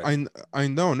Yeah, bizarre. I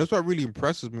know, and that's what really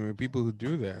impresses me with people who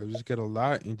do that. You just get a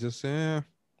lot and just Quick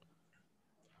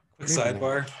maybe not.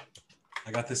 sidebar.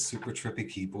 I got this super trippy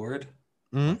keyboard.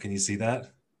 Mhm. Can you see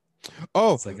that?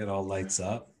 Oh, It's like it all lights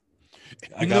up.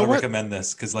 I you know gotta what? recommend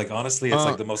this because, like, honestly, it's Uh,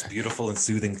 like the most beautiful and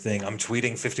soothing thing. I'm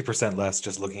tweeting 50% less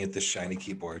just looking at this shiny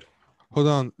keyboard. Hold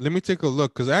on. Let me take a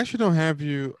look because I actually don't have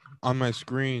you on my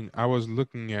screen. I was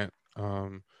looking at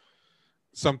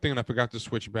something and I forgot to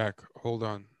switch back. Hold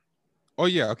on. Oh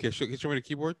yeah, okay. Show me the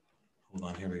keyboard. Hold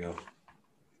on, here we go.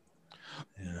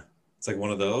 Yeah, it's like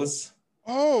one of those.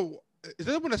 Oh, is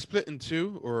that one that split in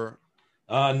two or?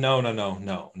 No, no, no,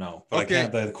 no, no. But I Okay.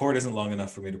 can't. The cord isn't long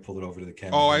enough for me to pull it over to the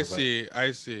camera Oh, I here. But see.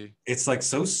 I see. it's like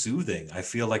so soothing. I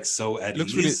feel like so It at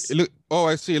looks really. It ease. look. Oh,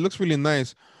 I see. It looks really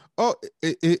nice. Oh,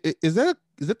 is that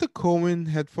the Cohen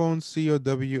headphones?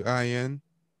 Cowin?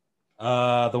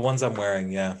 The ones I'm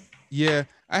wearing, yeah. Yeah,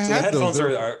 I So the had those. headphones They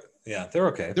were are yeah, they're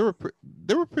okay.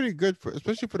 they were pretty good for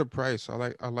especially for the price. I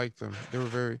like them. They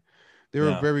were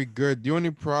Yeah. very good. The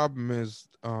only problem is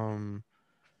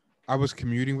I was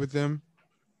commuting with them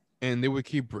and they would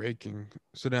keep breaking.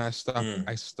 So then Mm.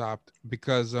 I stopped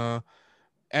because I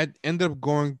ended up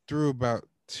going through about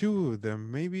two of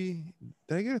them. Maybe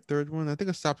did I get a third one? I think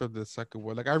I stopped at the second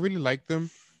one. Like I really liked them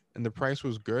and the price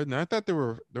was good. And I thought they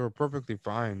were perfectly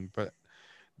fine, but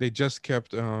they just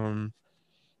kept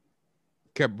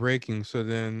breaking. So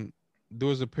then there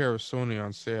was a pair of Sony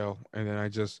on sale, and then I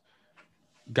just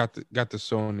got the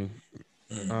Sony.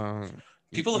 Mm. Uh,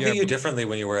 People look yeah, at you but differently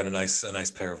when you're wearing a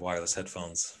nice pair of wireless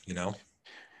headphones, you know?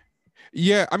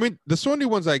 yeah, I mean the Sony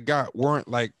ones I got weren't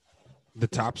like the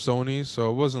top Sony, so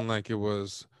it wasn't like it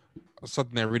was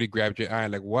something that really grabbed your eye.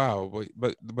 Like wow,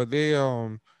 but they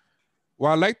what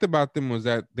I liked about them was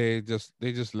that they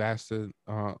just lasted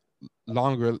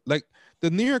longer. Like the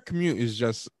New York commute is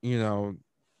just Like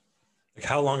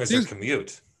how long is your things.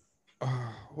 commute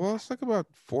Well, it's like about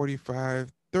 30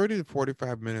 to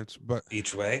 45 minutes, but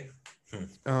each way?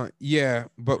 Hmm. yeah,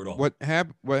 but Brutal. what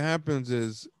happens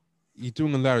is you're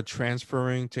doing a lot of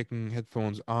transferring, taking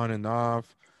headphones on and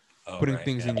off, Oh, putting right.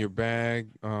 things Yeah. in your bag.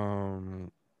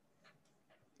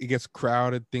 It gets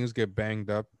crowded, things get banged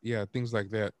up. Yeah, things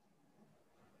like that.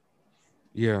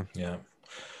 Yeah. Yeah.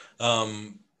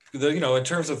 Um, in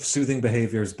terms of soothing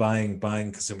behaviors, buying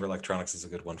consumer electronics is a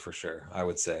good one for sure. I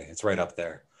would say it's right up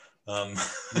there. Um,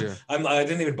 Yeah. I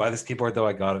didn't even buy this keyboard though.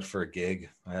 I got it for a gig.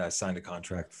 I signed a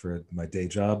contract for my day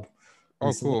job Oh,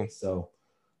 recently. cool. So,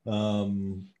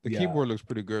 The yeah. keyboard looks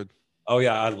pretty good. Oh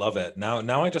yeah, I love it.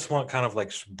 Now I just want kind of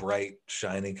like bright,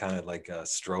 shiny, kind of like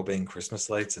strobing Christmas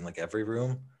lights in like every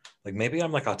room. Like maybe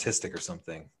I'm like autistic or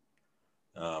something.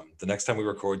 The next time we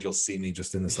record, you'll see me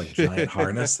just in this like giant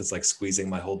harness that's like squeezing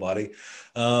my whole body.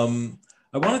 Um,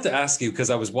 I wanted to ask you because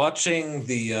I was watching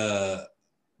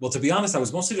well, to be honest, I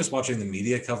was mostly just watching the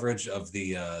media coverage of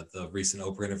the recent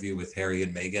Oprah interview with Harry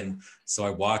and Meghan. So I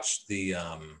watched the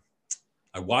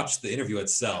interview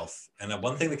itself, and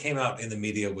one thing that came out in the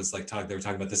media was like they were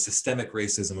talking about the systemic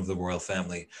racism of the royal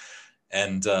family,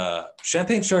 and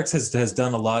Champagne Sharks has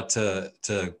done a lot to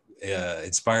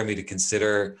inspire me to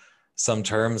consider some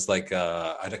terms. Like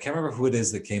I can't remember who it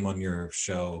is that came on your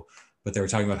show, but they were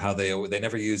talking about how they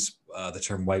never use the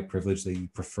term white privilege; they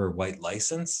prefer white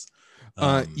license.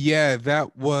 Yeah,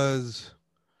 that was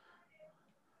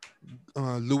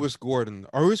Lewis Gordon.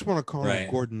 I always want to call him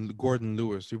Right. Gordon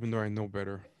Lewis, even though I know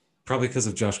better. Probably because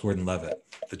of Josh Gordon-Levitt,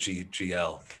 the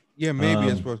GL. Yeah, maybe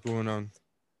that's Um, what's going on.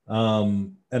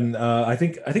 and I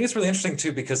think it's really interesting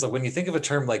too because when you think of a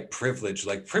term like privilege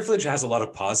has a lot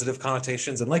of positive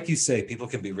connotations, and like you say, people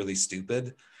can be really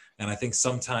stupid, and I think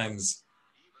sometimes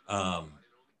um,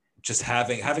 just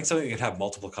having something that can have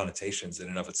multiple connotations in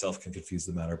and of itself can confuse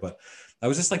the matter. But I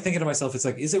was just like thinking to myself, it's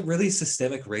like, is it really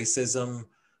systemic racism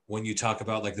when you talk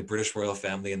about like the British royal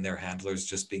family and their handlers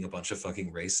just being a bunch of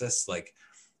fucking racists? Like,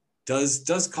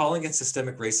 does calling it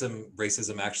systemic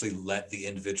racism actually let the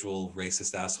individual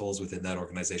racist assholes within that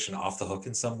organization off the hook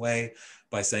in some way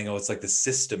by saying, oh, it's like the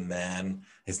system, man,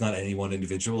 it's not any one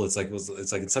individual? It's like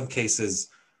in some cases,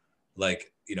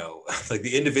 like, like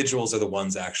the individuals are the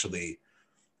ones actually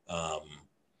um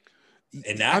I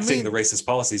enacting the mean, racist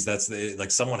policies.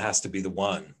 Like someone has to be the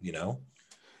one.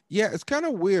 yeah, it's kind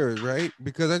of weird, right?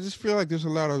 Because I just feel like there's a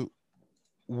lot of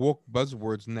woke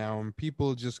buzzwords now, and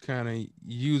people just kind of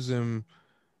use them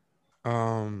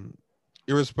um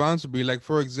irresponsibly. Like,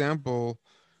 for example,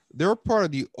 they're part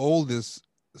of the oldest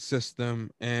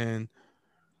system and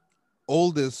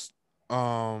oldest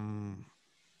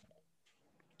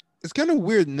it's kind of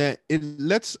weird in that it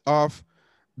lets off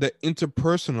the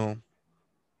interpersonal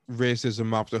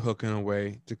racism off the hook in a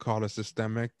way to call it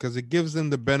systemic because it gives them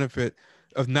the benefit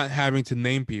of not having to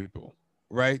name people,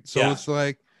 right? So Yeah. it's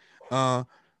like uh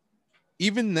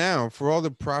even now, for all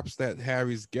the props that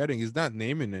Harry's getting, he's not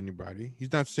naming anybody.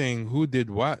 He's not saying who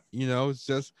did what. It's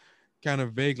just kind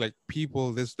of vague, like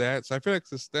people, this, that. So I feel like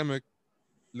systemic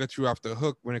lets you off the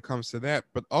hook when it comes to that.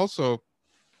 But also,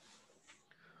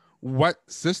 what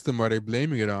system are they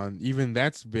blaming it on? Even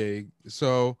that's vague.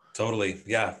 So Totally.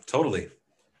 Yeah, totally.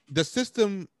 the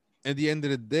system at the end of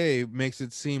the day makes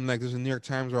it seem like there's a New York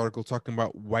Times article talking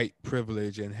about white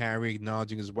privilege and Harry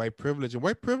acknowledging his white privilege. And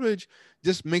white privilege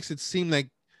just makes it seem like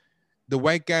the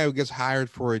white guy who gets hired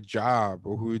for a job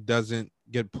or who doesn't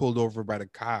get pulled over by the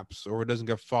cops or doesn't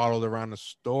get followed around the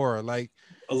store. Like,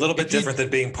 A little bit if you different than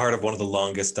being part of one of the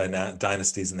longest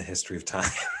dynasties in the history of time.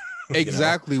 you know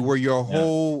exactly where your yeah.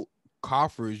 whole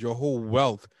coffers, your whole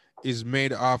wealth is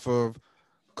made off of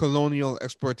colonial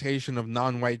exploitation of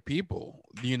non-white people,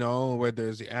 whether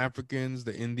it's the Africans,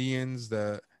 the Indians,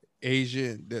 the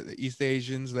Asian, the East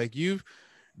Asians, like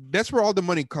that's where all the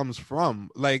money comes from.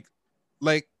 Like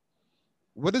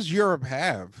what does Europe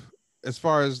have as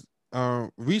far as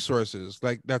resources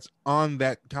like that's on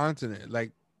that continent?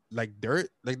 Like dirt,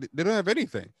 like they don't have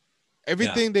anything. Yeah.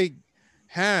 Everything they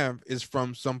have is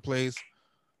from someplace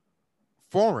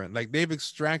foreign. Like they've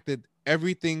extracted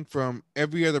everything from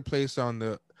every other place on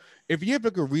the. If you have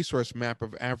like a resource map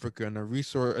of Africa and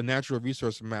a natural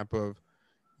resource map of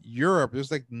Europe,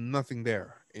 there's like nothing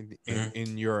there in in Hmm.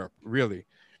 in Europe really.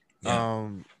 Yeah.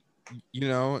 um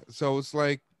so it's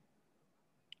like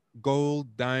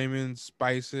gold, diamonds,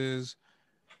 spices,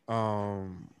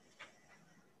 um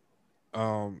um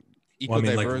Well, I equal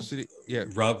mean, like diversity. Yeah.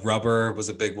 rubber was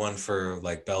a big one for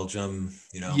like Belgium.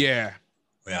 Yeah.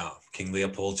 Yeah, King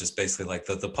Leopold, just basically like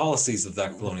the policies of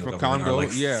that colonial For government are Congo, like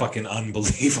yeah. fucking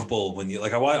unbelievable. When you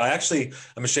like, I actually,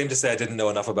 I'm ashamed to say I didn't know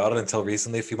enough about it until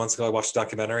recently. A few months ago, I watched a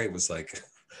documentary. It was like,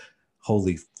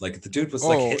 holy, like the dude was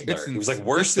like Oh, Hitler. He was like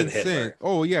worse it's than insane. Hitler.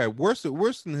 Oh yeah, worse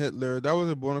than Hitler. That was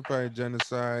a bona fide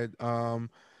genocide.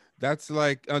 That's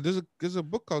like there's a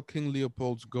book called King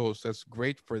Leopold's Ghost that's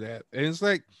great for that. And it's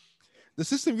like the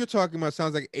system you're talking about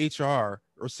sounds like HR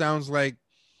or sounds like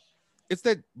it's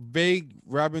that vague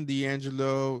Robin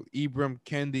DiAngelo, Ibram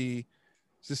Kendi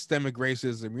systemic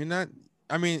racism. You're not.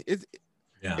 I mean,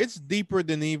 Yeah, it's deeper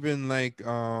than even like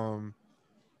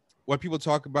what people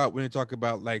talk about when they talk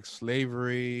about like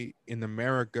slavery in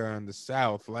America and the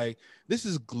South. Like this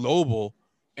is global,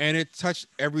 and it touched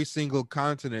every single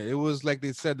continent. It was like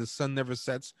they said, the sun never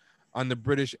sets on the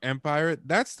British Empire.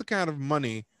 That's the kind of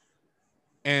money,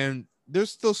 and they're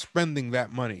still spending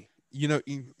that money. You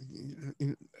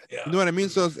yeah, know what I mean?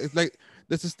 So it's like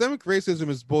the systemic racism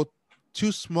is both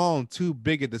too small and too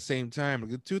big at the same time.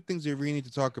 Like, the two things you really need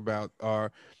to talk about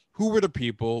are who were the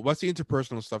people, what's the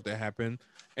interpersonal stuff that happened,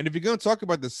 and if you're going to talk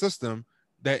about the system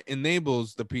that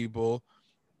enables the people,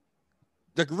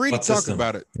 like really What talk system?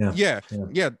 about it. Yeah. Yeah, Yeah.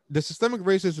 yeah. The systemic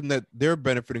racism that they're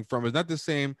benefiting from is not the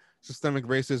same systemic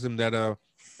racism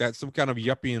that some kind of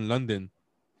yuppie in London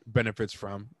benefits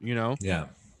from. You know? Yeah.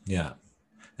 Yeah.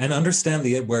 And understand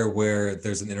the where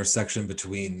there's an intersection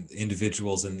between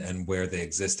individuals and where they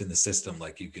exist in the system.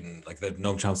 Like you can, like that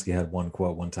Noam Chomsky had one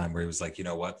quote one time where he was like, you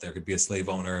know what, there could be a slave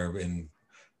owner in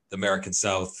the American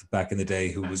South back in the day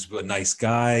who was a nice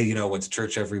guy, you know, went to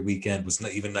church every weekend, was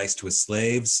not even nice to his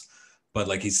slaves, but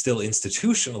like he's still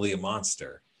institutionally a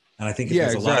monster. And I think if Yeah,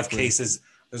 there's a lot of exactly. cases,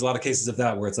 there's a lot of cases of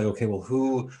that where it's like, okay, well,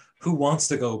 who wants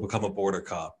to go become a border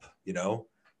cop, you know,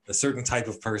 a certain type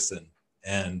of person.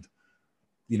 And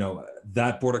you know,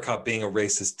 that border cop being a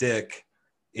racist dick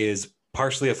is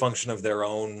partially a function of their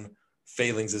own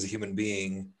failings as a human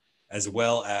being, as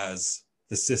well as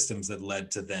the systems that led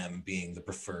to them being the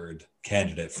preferred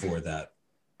candidate for that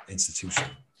institution.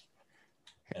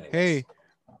 Anyways. Hey,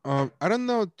 I don't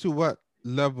know to what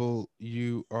level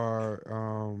you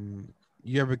are.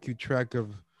 You ever keep track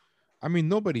of? I mean,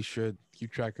 nobody should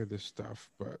keep track of this stuff,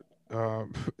 but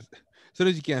so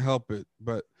that you can't help it.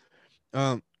 But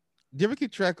um, do you ever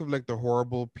keep track of like the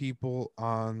horrible people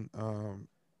on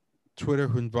Twitter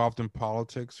who involved in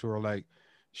politics who are like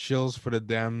shills for the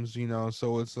Dems? You know,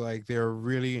 so it's like they're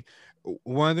really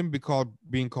one of them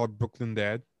being called Brooklyn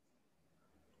Dad.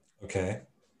 Okay.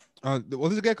 Well,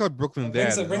 there's a guy called Brooklyn Dad,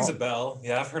 It and rings all, a bell.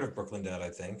 Yeah, I've heard of Brooklyn Dad, I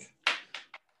think.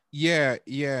 yeah,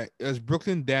 yeah, it's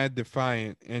Brooklyn Dad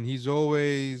Defiant, and he's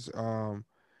always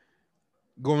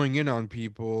going in on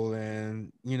people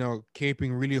and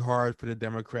caping really hard for the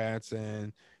Democrats,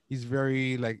 and he's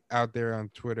very like out there on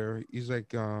Twitter. He's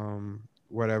like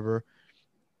whatever,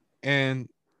 and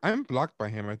I'm blocked by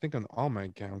him. I think on all my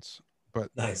accounts, but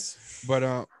Nice.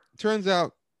 but turns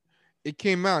out it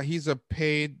came out he's a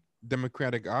paid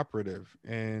Democratic operative,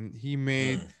 and he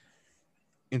made Mm.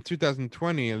 in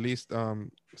 2020 at least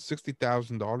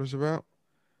 $60,000 about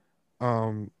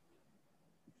um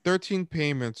 13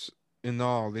 payments in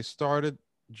all. They started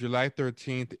July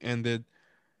 13th, ended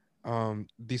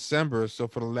December, so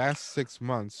for the last 6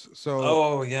 months. So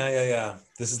Oh, yeah, yeah, yeah.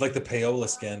 This is like the payola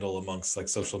scandal amongst like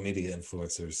social media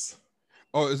influencers.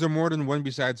 oh, is there more than one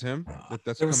besides him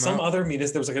that's There was come some out? other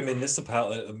there was like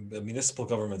a municipal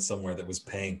government somewhere that was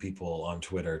paying people on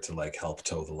Twitter to like help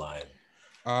toe the line.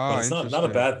 But Ah, it's interesting.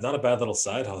 not a bad little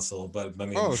side hustle, but I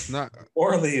mean Oh, it's not.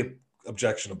 morally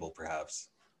objectionable perhaps.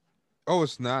 Oh,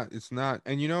 it's not.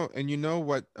 And you know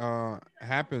what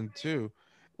happened too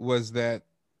was that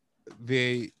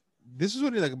they this is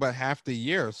only like about half the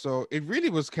year. So it really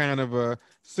was kind of a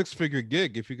six-figure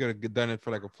gig if you could have done it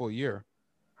for like a full year,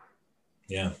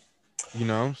 Yeah.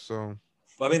 So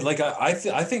I mean, like I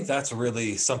think that's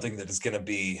really something that is going to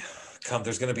be come.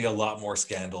 There's going to be a lot more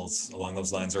scandals along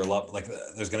those lines, or a lot like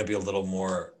there's going to be a little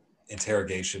more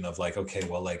interrogation of like, okay,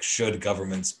 well, like should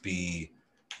governments be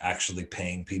actually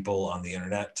paying people on the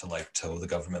internet to like toe the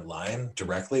government line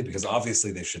directly? Because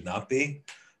obviously they should not be.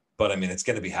 But I mean, it's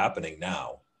going to be happening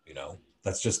now. You know,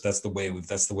 that's the way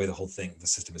the whole thing, the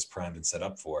system is primed and set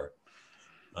up for.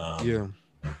 Um, yeah.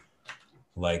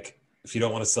 like if you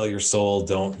don't want to sell your soul,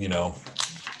 don't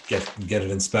get it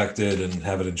inspected and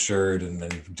have it insured and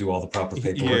then do all the proper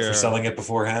paperwork for Yeah. selling it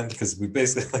beforehand, because we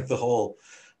basically like the whole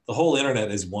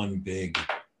internet is one big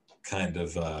kind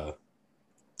of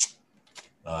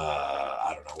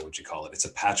I don't know, what would you call it, it's a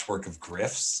patchwork of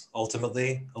grifts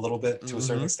ultimately, a little bit to a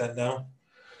certain Mm-hmm. extent now.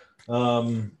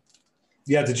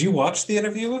 Yeah, did you watch the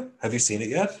interview? Have you seen it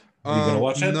yet? Are you gonna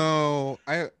watch it? No,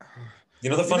 I, You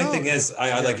know, the you funny know, thing is,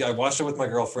 yeah. I watched it with my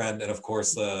girlfriend, and of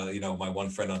course, my one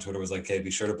friend on Twitter was like, "Hey,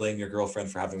 be sure to blame your girlfriend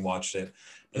for having watched it."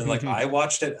 And then like I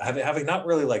watched it, having not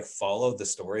really like followed the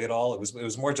story at all. It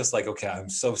was more just like, okay, I'm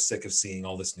so sick of seeing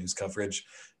all this news coverage.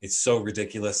 It's so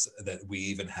ridiculous that we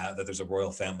even have that there's a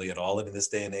royal family at all in this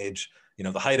day and age. You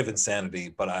know, the height of insanity.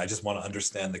 But I just want to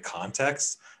understand the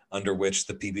context under which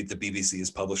the BBC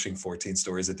is publishing 14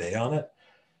 stories a day on it.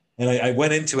 And I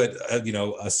went into it,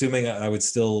 assuming I would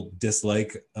still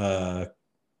dislike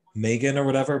Megan or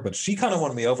whatever, but she kind of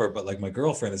won me over. But like my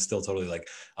girlfriend is still totally like,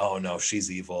 oh no,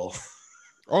 she's evil,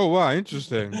 Oh wow,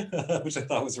 interesting. which I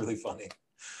thought was really funny.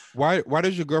 Why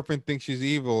does your girlfriend think she's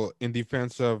evil in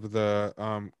defense of the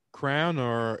crown,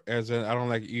 or as in I don't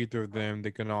like either of them,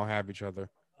 they can all have each other?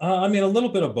 I mean, a little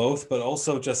bit of both, but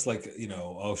also just like,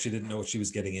 oh, she didn't know what she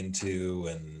was getting into,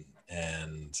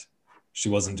 and she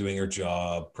wasn't doing her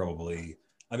job probably.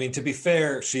 I mean, to be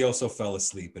fair, she also fell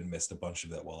asleep and missed a bunch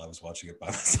of it while I was watching it by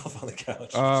myself on the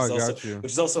couch, Oh, got you.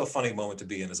 which is also a funny moment to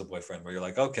be in as a boyfriend, where you're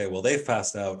like, okay, well, they've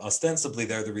passed out. Ostensibly,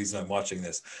 they're the reason I'm watching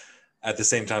this. At the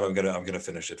same time, I'm gonna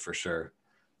finish it for sure.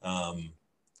 Um,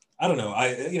 I don't know.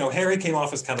 Harry came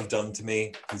off as kind of dumb to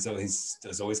me. He's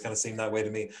has always kind of seemed that way to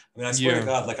me. I mean, I swear to Yeah.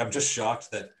 God, like I'm just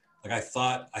shocked that like I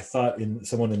thought in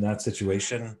someone in that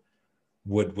situation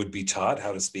would be taught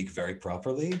how to speak very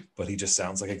properly, but he just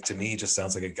sounds like to me, he just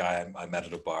sounds like a guy I met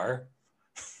at a bar.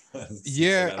 It's like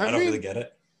Yeah, I I don't really mean, get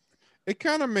it. it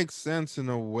kind of makes sense in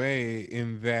a way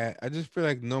in that I just feel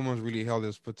like no one's really held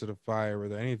his foot to the fire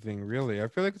with anything really. I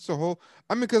feel like it's a whole.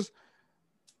 I mean, because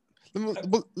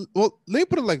let me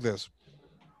put it like this: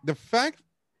 the fact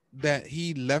that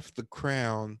he left the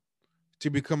crown to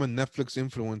become a Netflix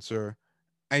influencer,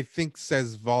 I think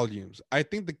says volumes. I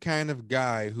think the kind of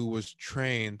guy who was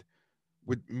trained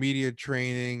with media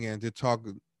training and to talk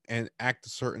and act a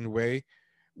certain way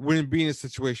wouldn't be in a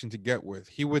situation to get with.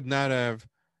 He would not have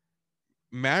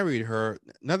married her.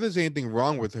 Not that there's anything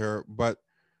wrong with her, but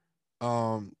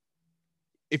um,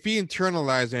 if he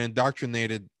internalized and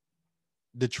indoctrinated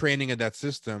the training of that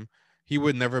system, he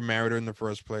would never marry her in the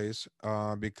first place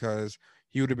because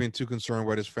he would have been too concerned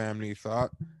what his family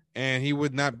thought, and he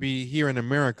would not be here in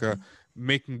America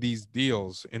making these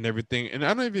deals and everything. And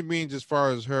I don't even mean just as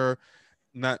far as her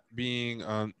not being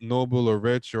noble or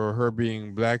rich or her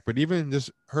being black, but even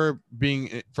just her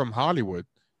being from Hollywood,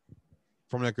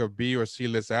 from like a B or C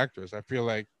list actress. I feel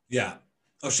like Yeah.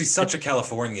 Oh, she's if such a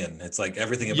Californian. It's like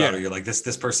everything about her. yeah, You're like this.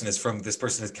 This person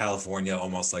is California,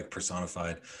 almost like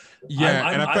personified. I'm yeah,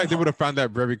 and I'm I feel I'm like they would have found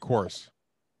that very coarse.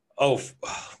 oh,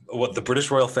 what the British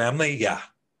royal family? Yeah.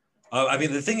 I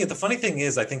mean, the funny thing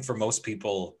is, I think for most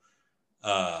people,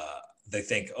 uh, they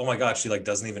think, oh my God, she like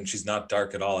doesn't even, she's not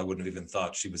dark at all. I wouldn't have even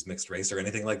thought she was mixed race or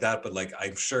anything like that. But like,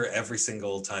 I'm sure every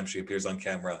single time she appears on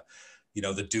camera,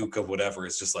 the Duke of whatever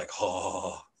is just like,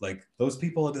 oh, like those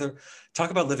people talk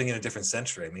about living in a different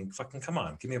century. I mean, fucking come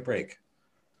on, give me a break.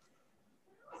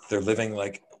 They're living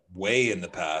like way in the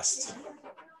past.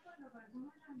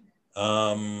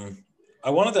 Um, I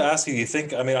wanted to ask you, you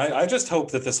think, I mean, I just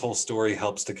hope that this whole story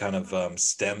helps to kind of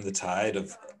stem the tide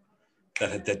of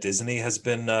that Disney has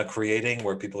been creating,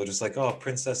 where people are just like, oh,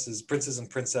 princes and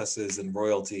princesses, and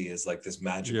royalty is like this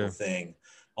magical Yeah, thing.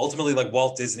 Ultimately, like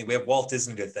Walt Disney, we have Walt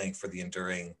Disney to thank for the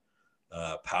enduring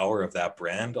power of that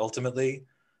brand. Ultimately,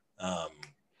 um,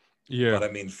 yeah, but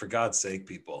I mean, for God's sake,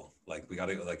 people, like we got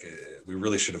to we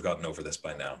really should have gotten over this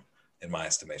by now, in my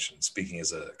estimation. Speaking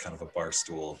as a kind of a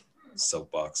barstool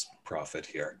soapbox prophet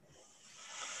here.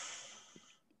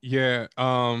 yeah.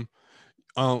 Um,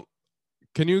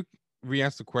 can you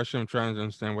re-ask the question? I'm trying to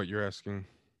understand what you're asking.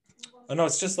 Oh no,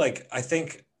 it's just like I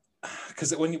think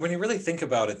because when you really think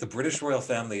about it, the British royal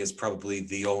family is probably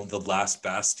the last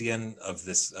bastion of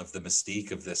the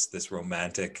mystique of this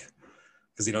romantic.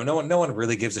 Because no one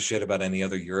really gives a shit about any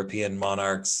other European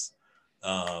monarchs.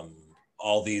 Um,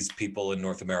 all these people in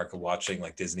North America watching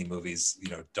like Disney movies,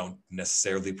 don't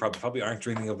necessarily probably aren't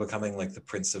dreaming of becoming like the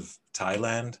Prince of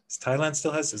Thailand.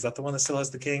 Is that the one that still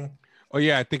has the king? Oh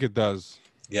yeah, I think it does.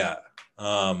 Yeah.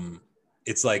 Um,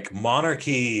 it's like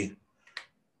monarchy.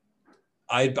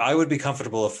 I would be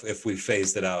comfortable if we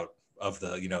phased it out of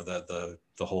the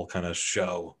whole kind of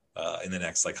show in the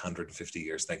next like 150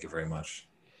 years. Thank you very much.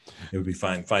 It would be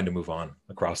fine to move on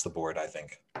across the board, I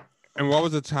think. And what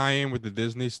was the tie-in with the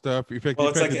Disney stuff? Well, You it's feel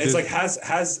like like the it's like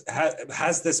Disney.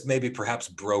 has this maybe perhaps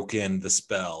broken the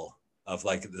spell of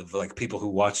like people who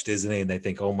watch Disney and they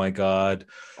think, oh my God,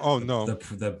 Oh the no,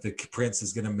 the prince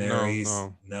is gonna no, marry.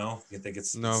 no, No, you think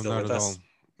it's no, still not with at all. us?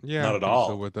 Yeah, Not I at think it's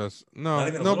still all. with us. Not No,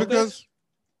 even a no, little bit. because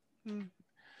mm,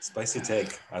 Spicy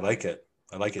take. I like it.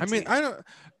 I like I it, mean, T. I don't.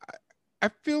 I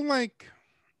feel like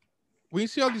when you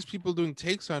see all these people doing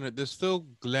takes on it, they're still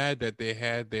glad that they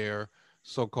had their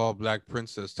so-called black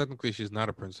princess. Technically, she's not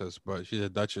a princess, but she's a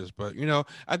duchess. But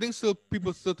I think still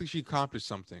people still think she accomplished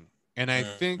something, and Mm.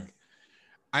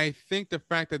 I think the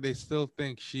fact that they still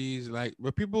think she's like,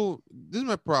 but people, this is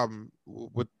my problem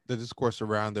with the discourse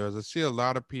around there. Is I see a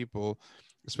lot of people,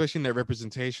 especially in that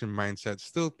representation mindset,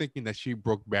 still thinking that she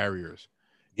broke barriers.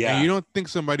 And you Yeah, don't think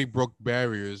somebody broke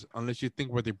barriers unless you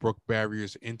think what they broke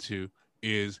barriers into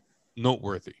is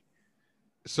noteworthy.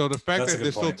 So the fact that's a that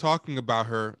they're good still point. talking about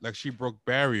her like she broke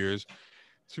barriers,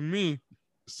 to me,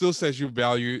 still says you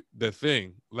value the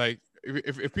thing. Like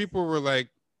if people were like,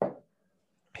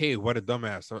 hey, what a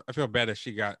dumbass. I feel bad that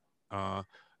she got uh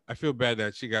I feel bad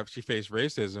that she faced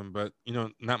racism, but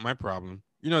not my problem.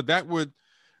 That would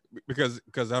because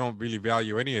I don't really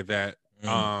value any of that.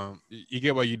 Mm. You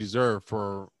get what you deserve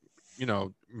for,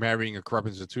 marrying a corrupt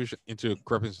institution into a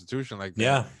corrupt institution like that.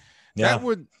 Yeah, yeah. That You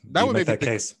would make make me that think.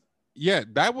 case. Yeah,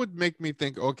 that would make me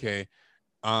think. Okay,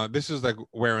 this is like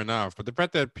wearing off. But the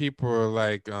fact that people are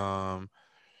like,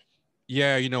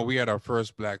 yeah, we had our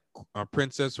first black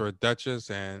princess or a duchess,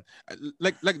 and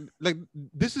like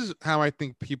this is how I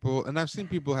think people, and I've seen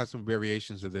people have some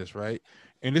variations of this, right?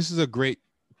 And this is a great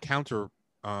counter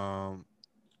um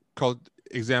cult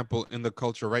example in the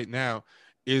culture right now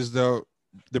is the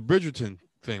Bridgerton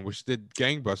thing, which did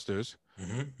gangbusters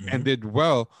and did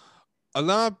well. A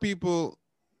lot of people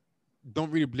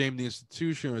don't really blame the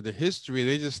institution or the history.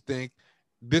 They just think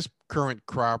this current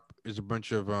crop is a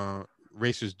bunch of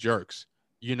racist jerks,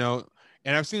 you know.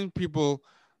 And I've seen people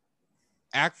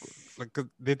act like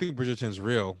they think Bridgerton's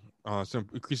real. Some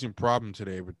increasing problem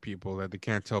today with people that they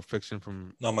can't tell fiction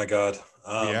from Oh my God.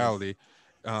 reality.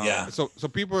 Yeah. So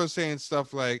people are saying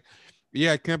stuff like,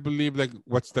 "Yeah, I can't believe like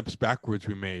what steps backwards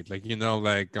we made." Like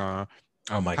like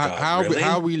Oh my God. how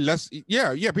Really? we less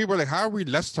yeah people are like, how are we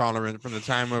less tolerant from the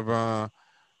time of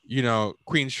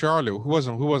Queen Charlotte, who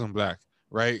wasn't black,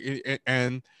 right?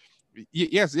 And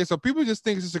yes, so people just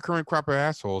think this is a current crop of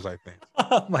assholes, I think.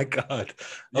 Oh my God.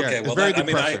 Yeah, Okay. it's Well, very that I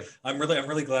mean, depressing. I'm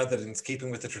really glad that it's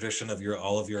keeping with the tradition of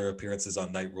all of your appearances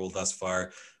on Night Rule thus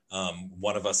far.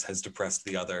 One of us has depressed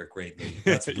the other greatly.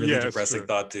 That's a really Yeah, it's depressing true.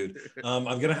 thought, dude.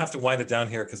 I'm gonna have to wind it down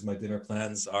here because my dinner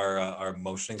plans are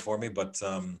motioning for me. But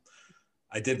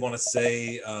I did want to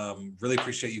say, really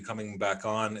appreciate you coming back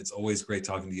on. It's always great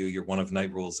talking to you. You're one of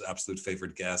Night Rule's absolute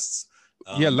favorite guests.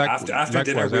 Yeah, After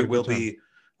dinner, likewise, I had a good time.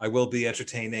 I will be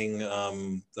entertaining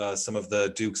some of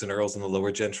the dukes and earls and the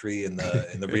lower gentry in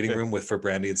the reading room for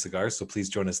brandy and cigars. So please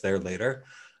join us there later.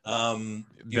 You've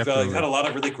had Definitely. a lot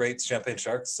of really great Champagne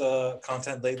Sharks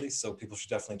content lately, so people should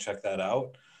definitely check that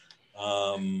out.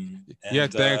 Yeah,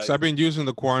 And thanks. I've been using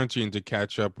the quarantine to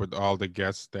catch up with all the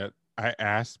guests that I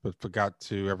asked but forgot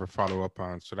to ever follow up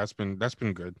on. So that's been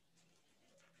good.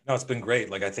 No, it's been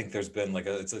great. Like I think there's been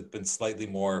it's been slightly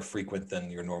more frequent than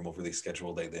your normal release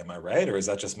schedule lately. Am I right, or is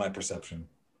that just my perception?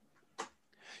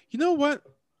 You know what?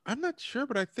 I'm not sure,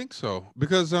 but I think so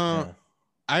because Yeah.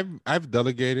 I've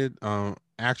delegated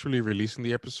actually releasing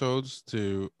the episodes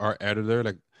to our editor.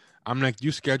 Like I'm like,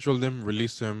 you schedule them,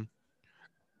 release them.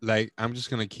 Like I'm just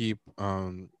gonna keep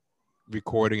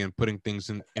recording and putting things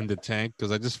in the tank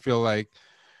because I just feel like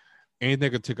anything I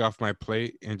could take off my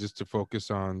plate and just to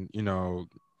focus on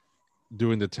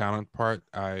doing the talent part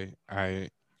I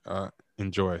uh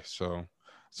enjoy. So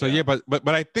yeah, Yeah. but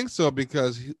I think so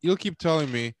because you'll keep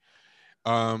telling me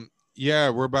yeah,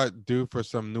 we're about due for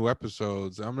some new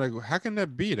episodes. I'm like, how can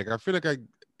that be? Like I feel like I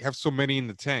have so many in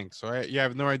the tank. So I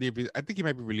have no idea. I think he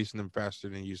might be releasing them faster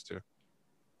than he used to.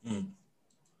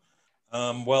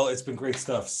 Mm. Well, it's been great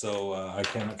stuff. So I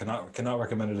cannot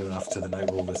recommend it enough to the Night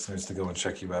Rule listeners to go and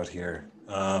check you out here.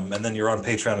 And then you're on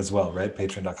Patreon as well, right?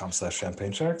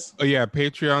 Patreon.com/Champagne Sharks. Oh yeah,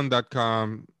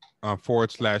 patreon.com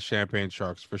 / champagne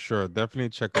sharks for sure. Definitely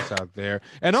check us out there.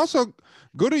 And also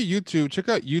go to YouTube. Check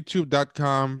out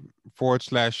youtube.com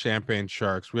 / champagne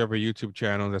sharks. We have a YouTube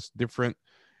channel that's different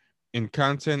in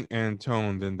content and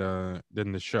tone than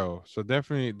the show. So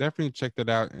definitely check that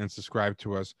out and subscribe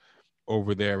to us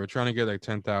over there. We're trying to get like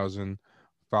 10,000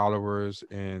 followers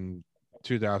in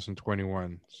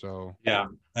 2021. So Yeah.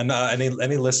 And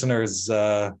any listeners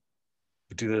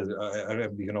do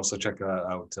the you can also check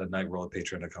out Nightroll at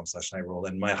patreon.com/Nightroll.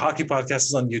 And my hockey podcast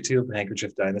is on YouTube,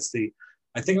 Handkerchief Dynasty.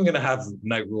 I think I'm going to have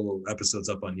Nightroll episodes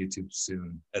up on YouTube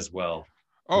soon as well,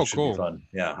 oh which should be cool. fun.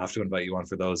 Yeah, I'll have to invite you on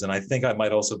for those. And I think I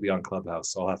might also be on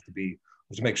Clubhouse, so I'll have to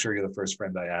make sure you're the first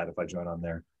friend I add if I join on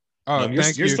there. Oh,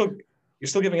 thank You're you.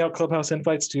 still giving out Clubhouse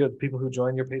invites to people who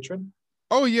join your patron?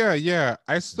 Oh yeah.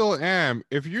 I still am.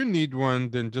 If you need one,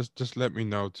 then just let me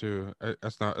know too.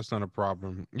 That's not a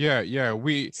problem. Yeah.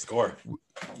 Score.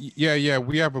 Yeah.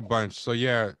 We have a bunch. So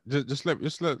yeah, just let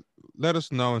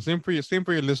us know. And same for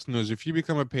your listeners. If you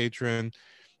become a patron,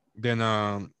 then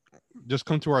just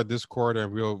come to our Discord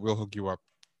and we'll hook you up.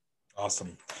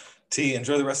 Awesome. T,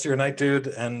 enjoy the rest of your night, dude,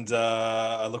 and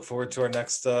I look forward to our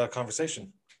next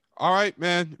conversation. All right,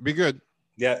 man. Be good.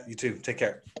 Yeah, you too. Take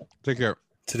care. Take care.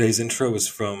 Today's intro is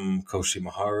from Koshi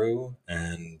Maharu,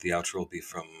 and the outro will be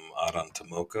from Aran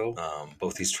Tomoko.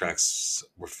 Both these tracks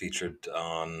were featured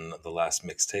on the last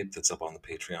mixtape that's up on the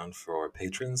Patreon for our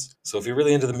patrons. So if you're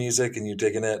really into the music and you're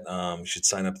digging it, you should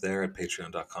sign up there at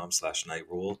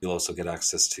patreon.com/nightrule. You'll also get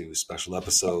access to special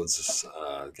episodes,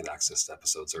 get access to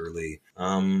episodes early,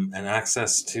 and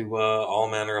access to all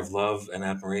manner of love and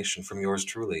admiration from yours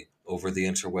truly over the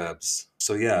interwebs.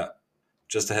 So yeah,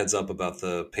 just a heads up about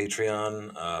the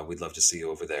Patreon. We'd love to see you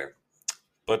over there.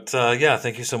 But yeah,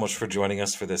 thank you so much for joining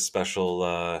us for this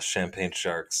special Champagne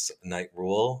Sharks Night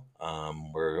Rule.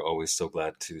 We're always so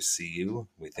glad to see you.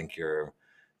 We think you're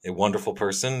a wonderful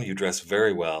person. You dress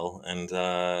very well, and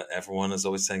everyone is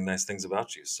always saying nice things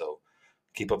about you. So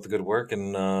keep up the good work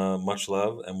and much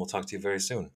love, and we'll talk to you very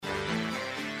soon.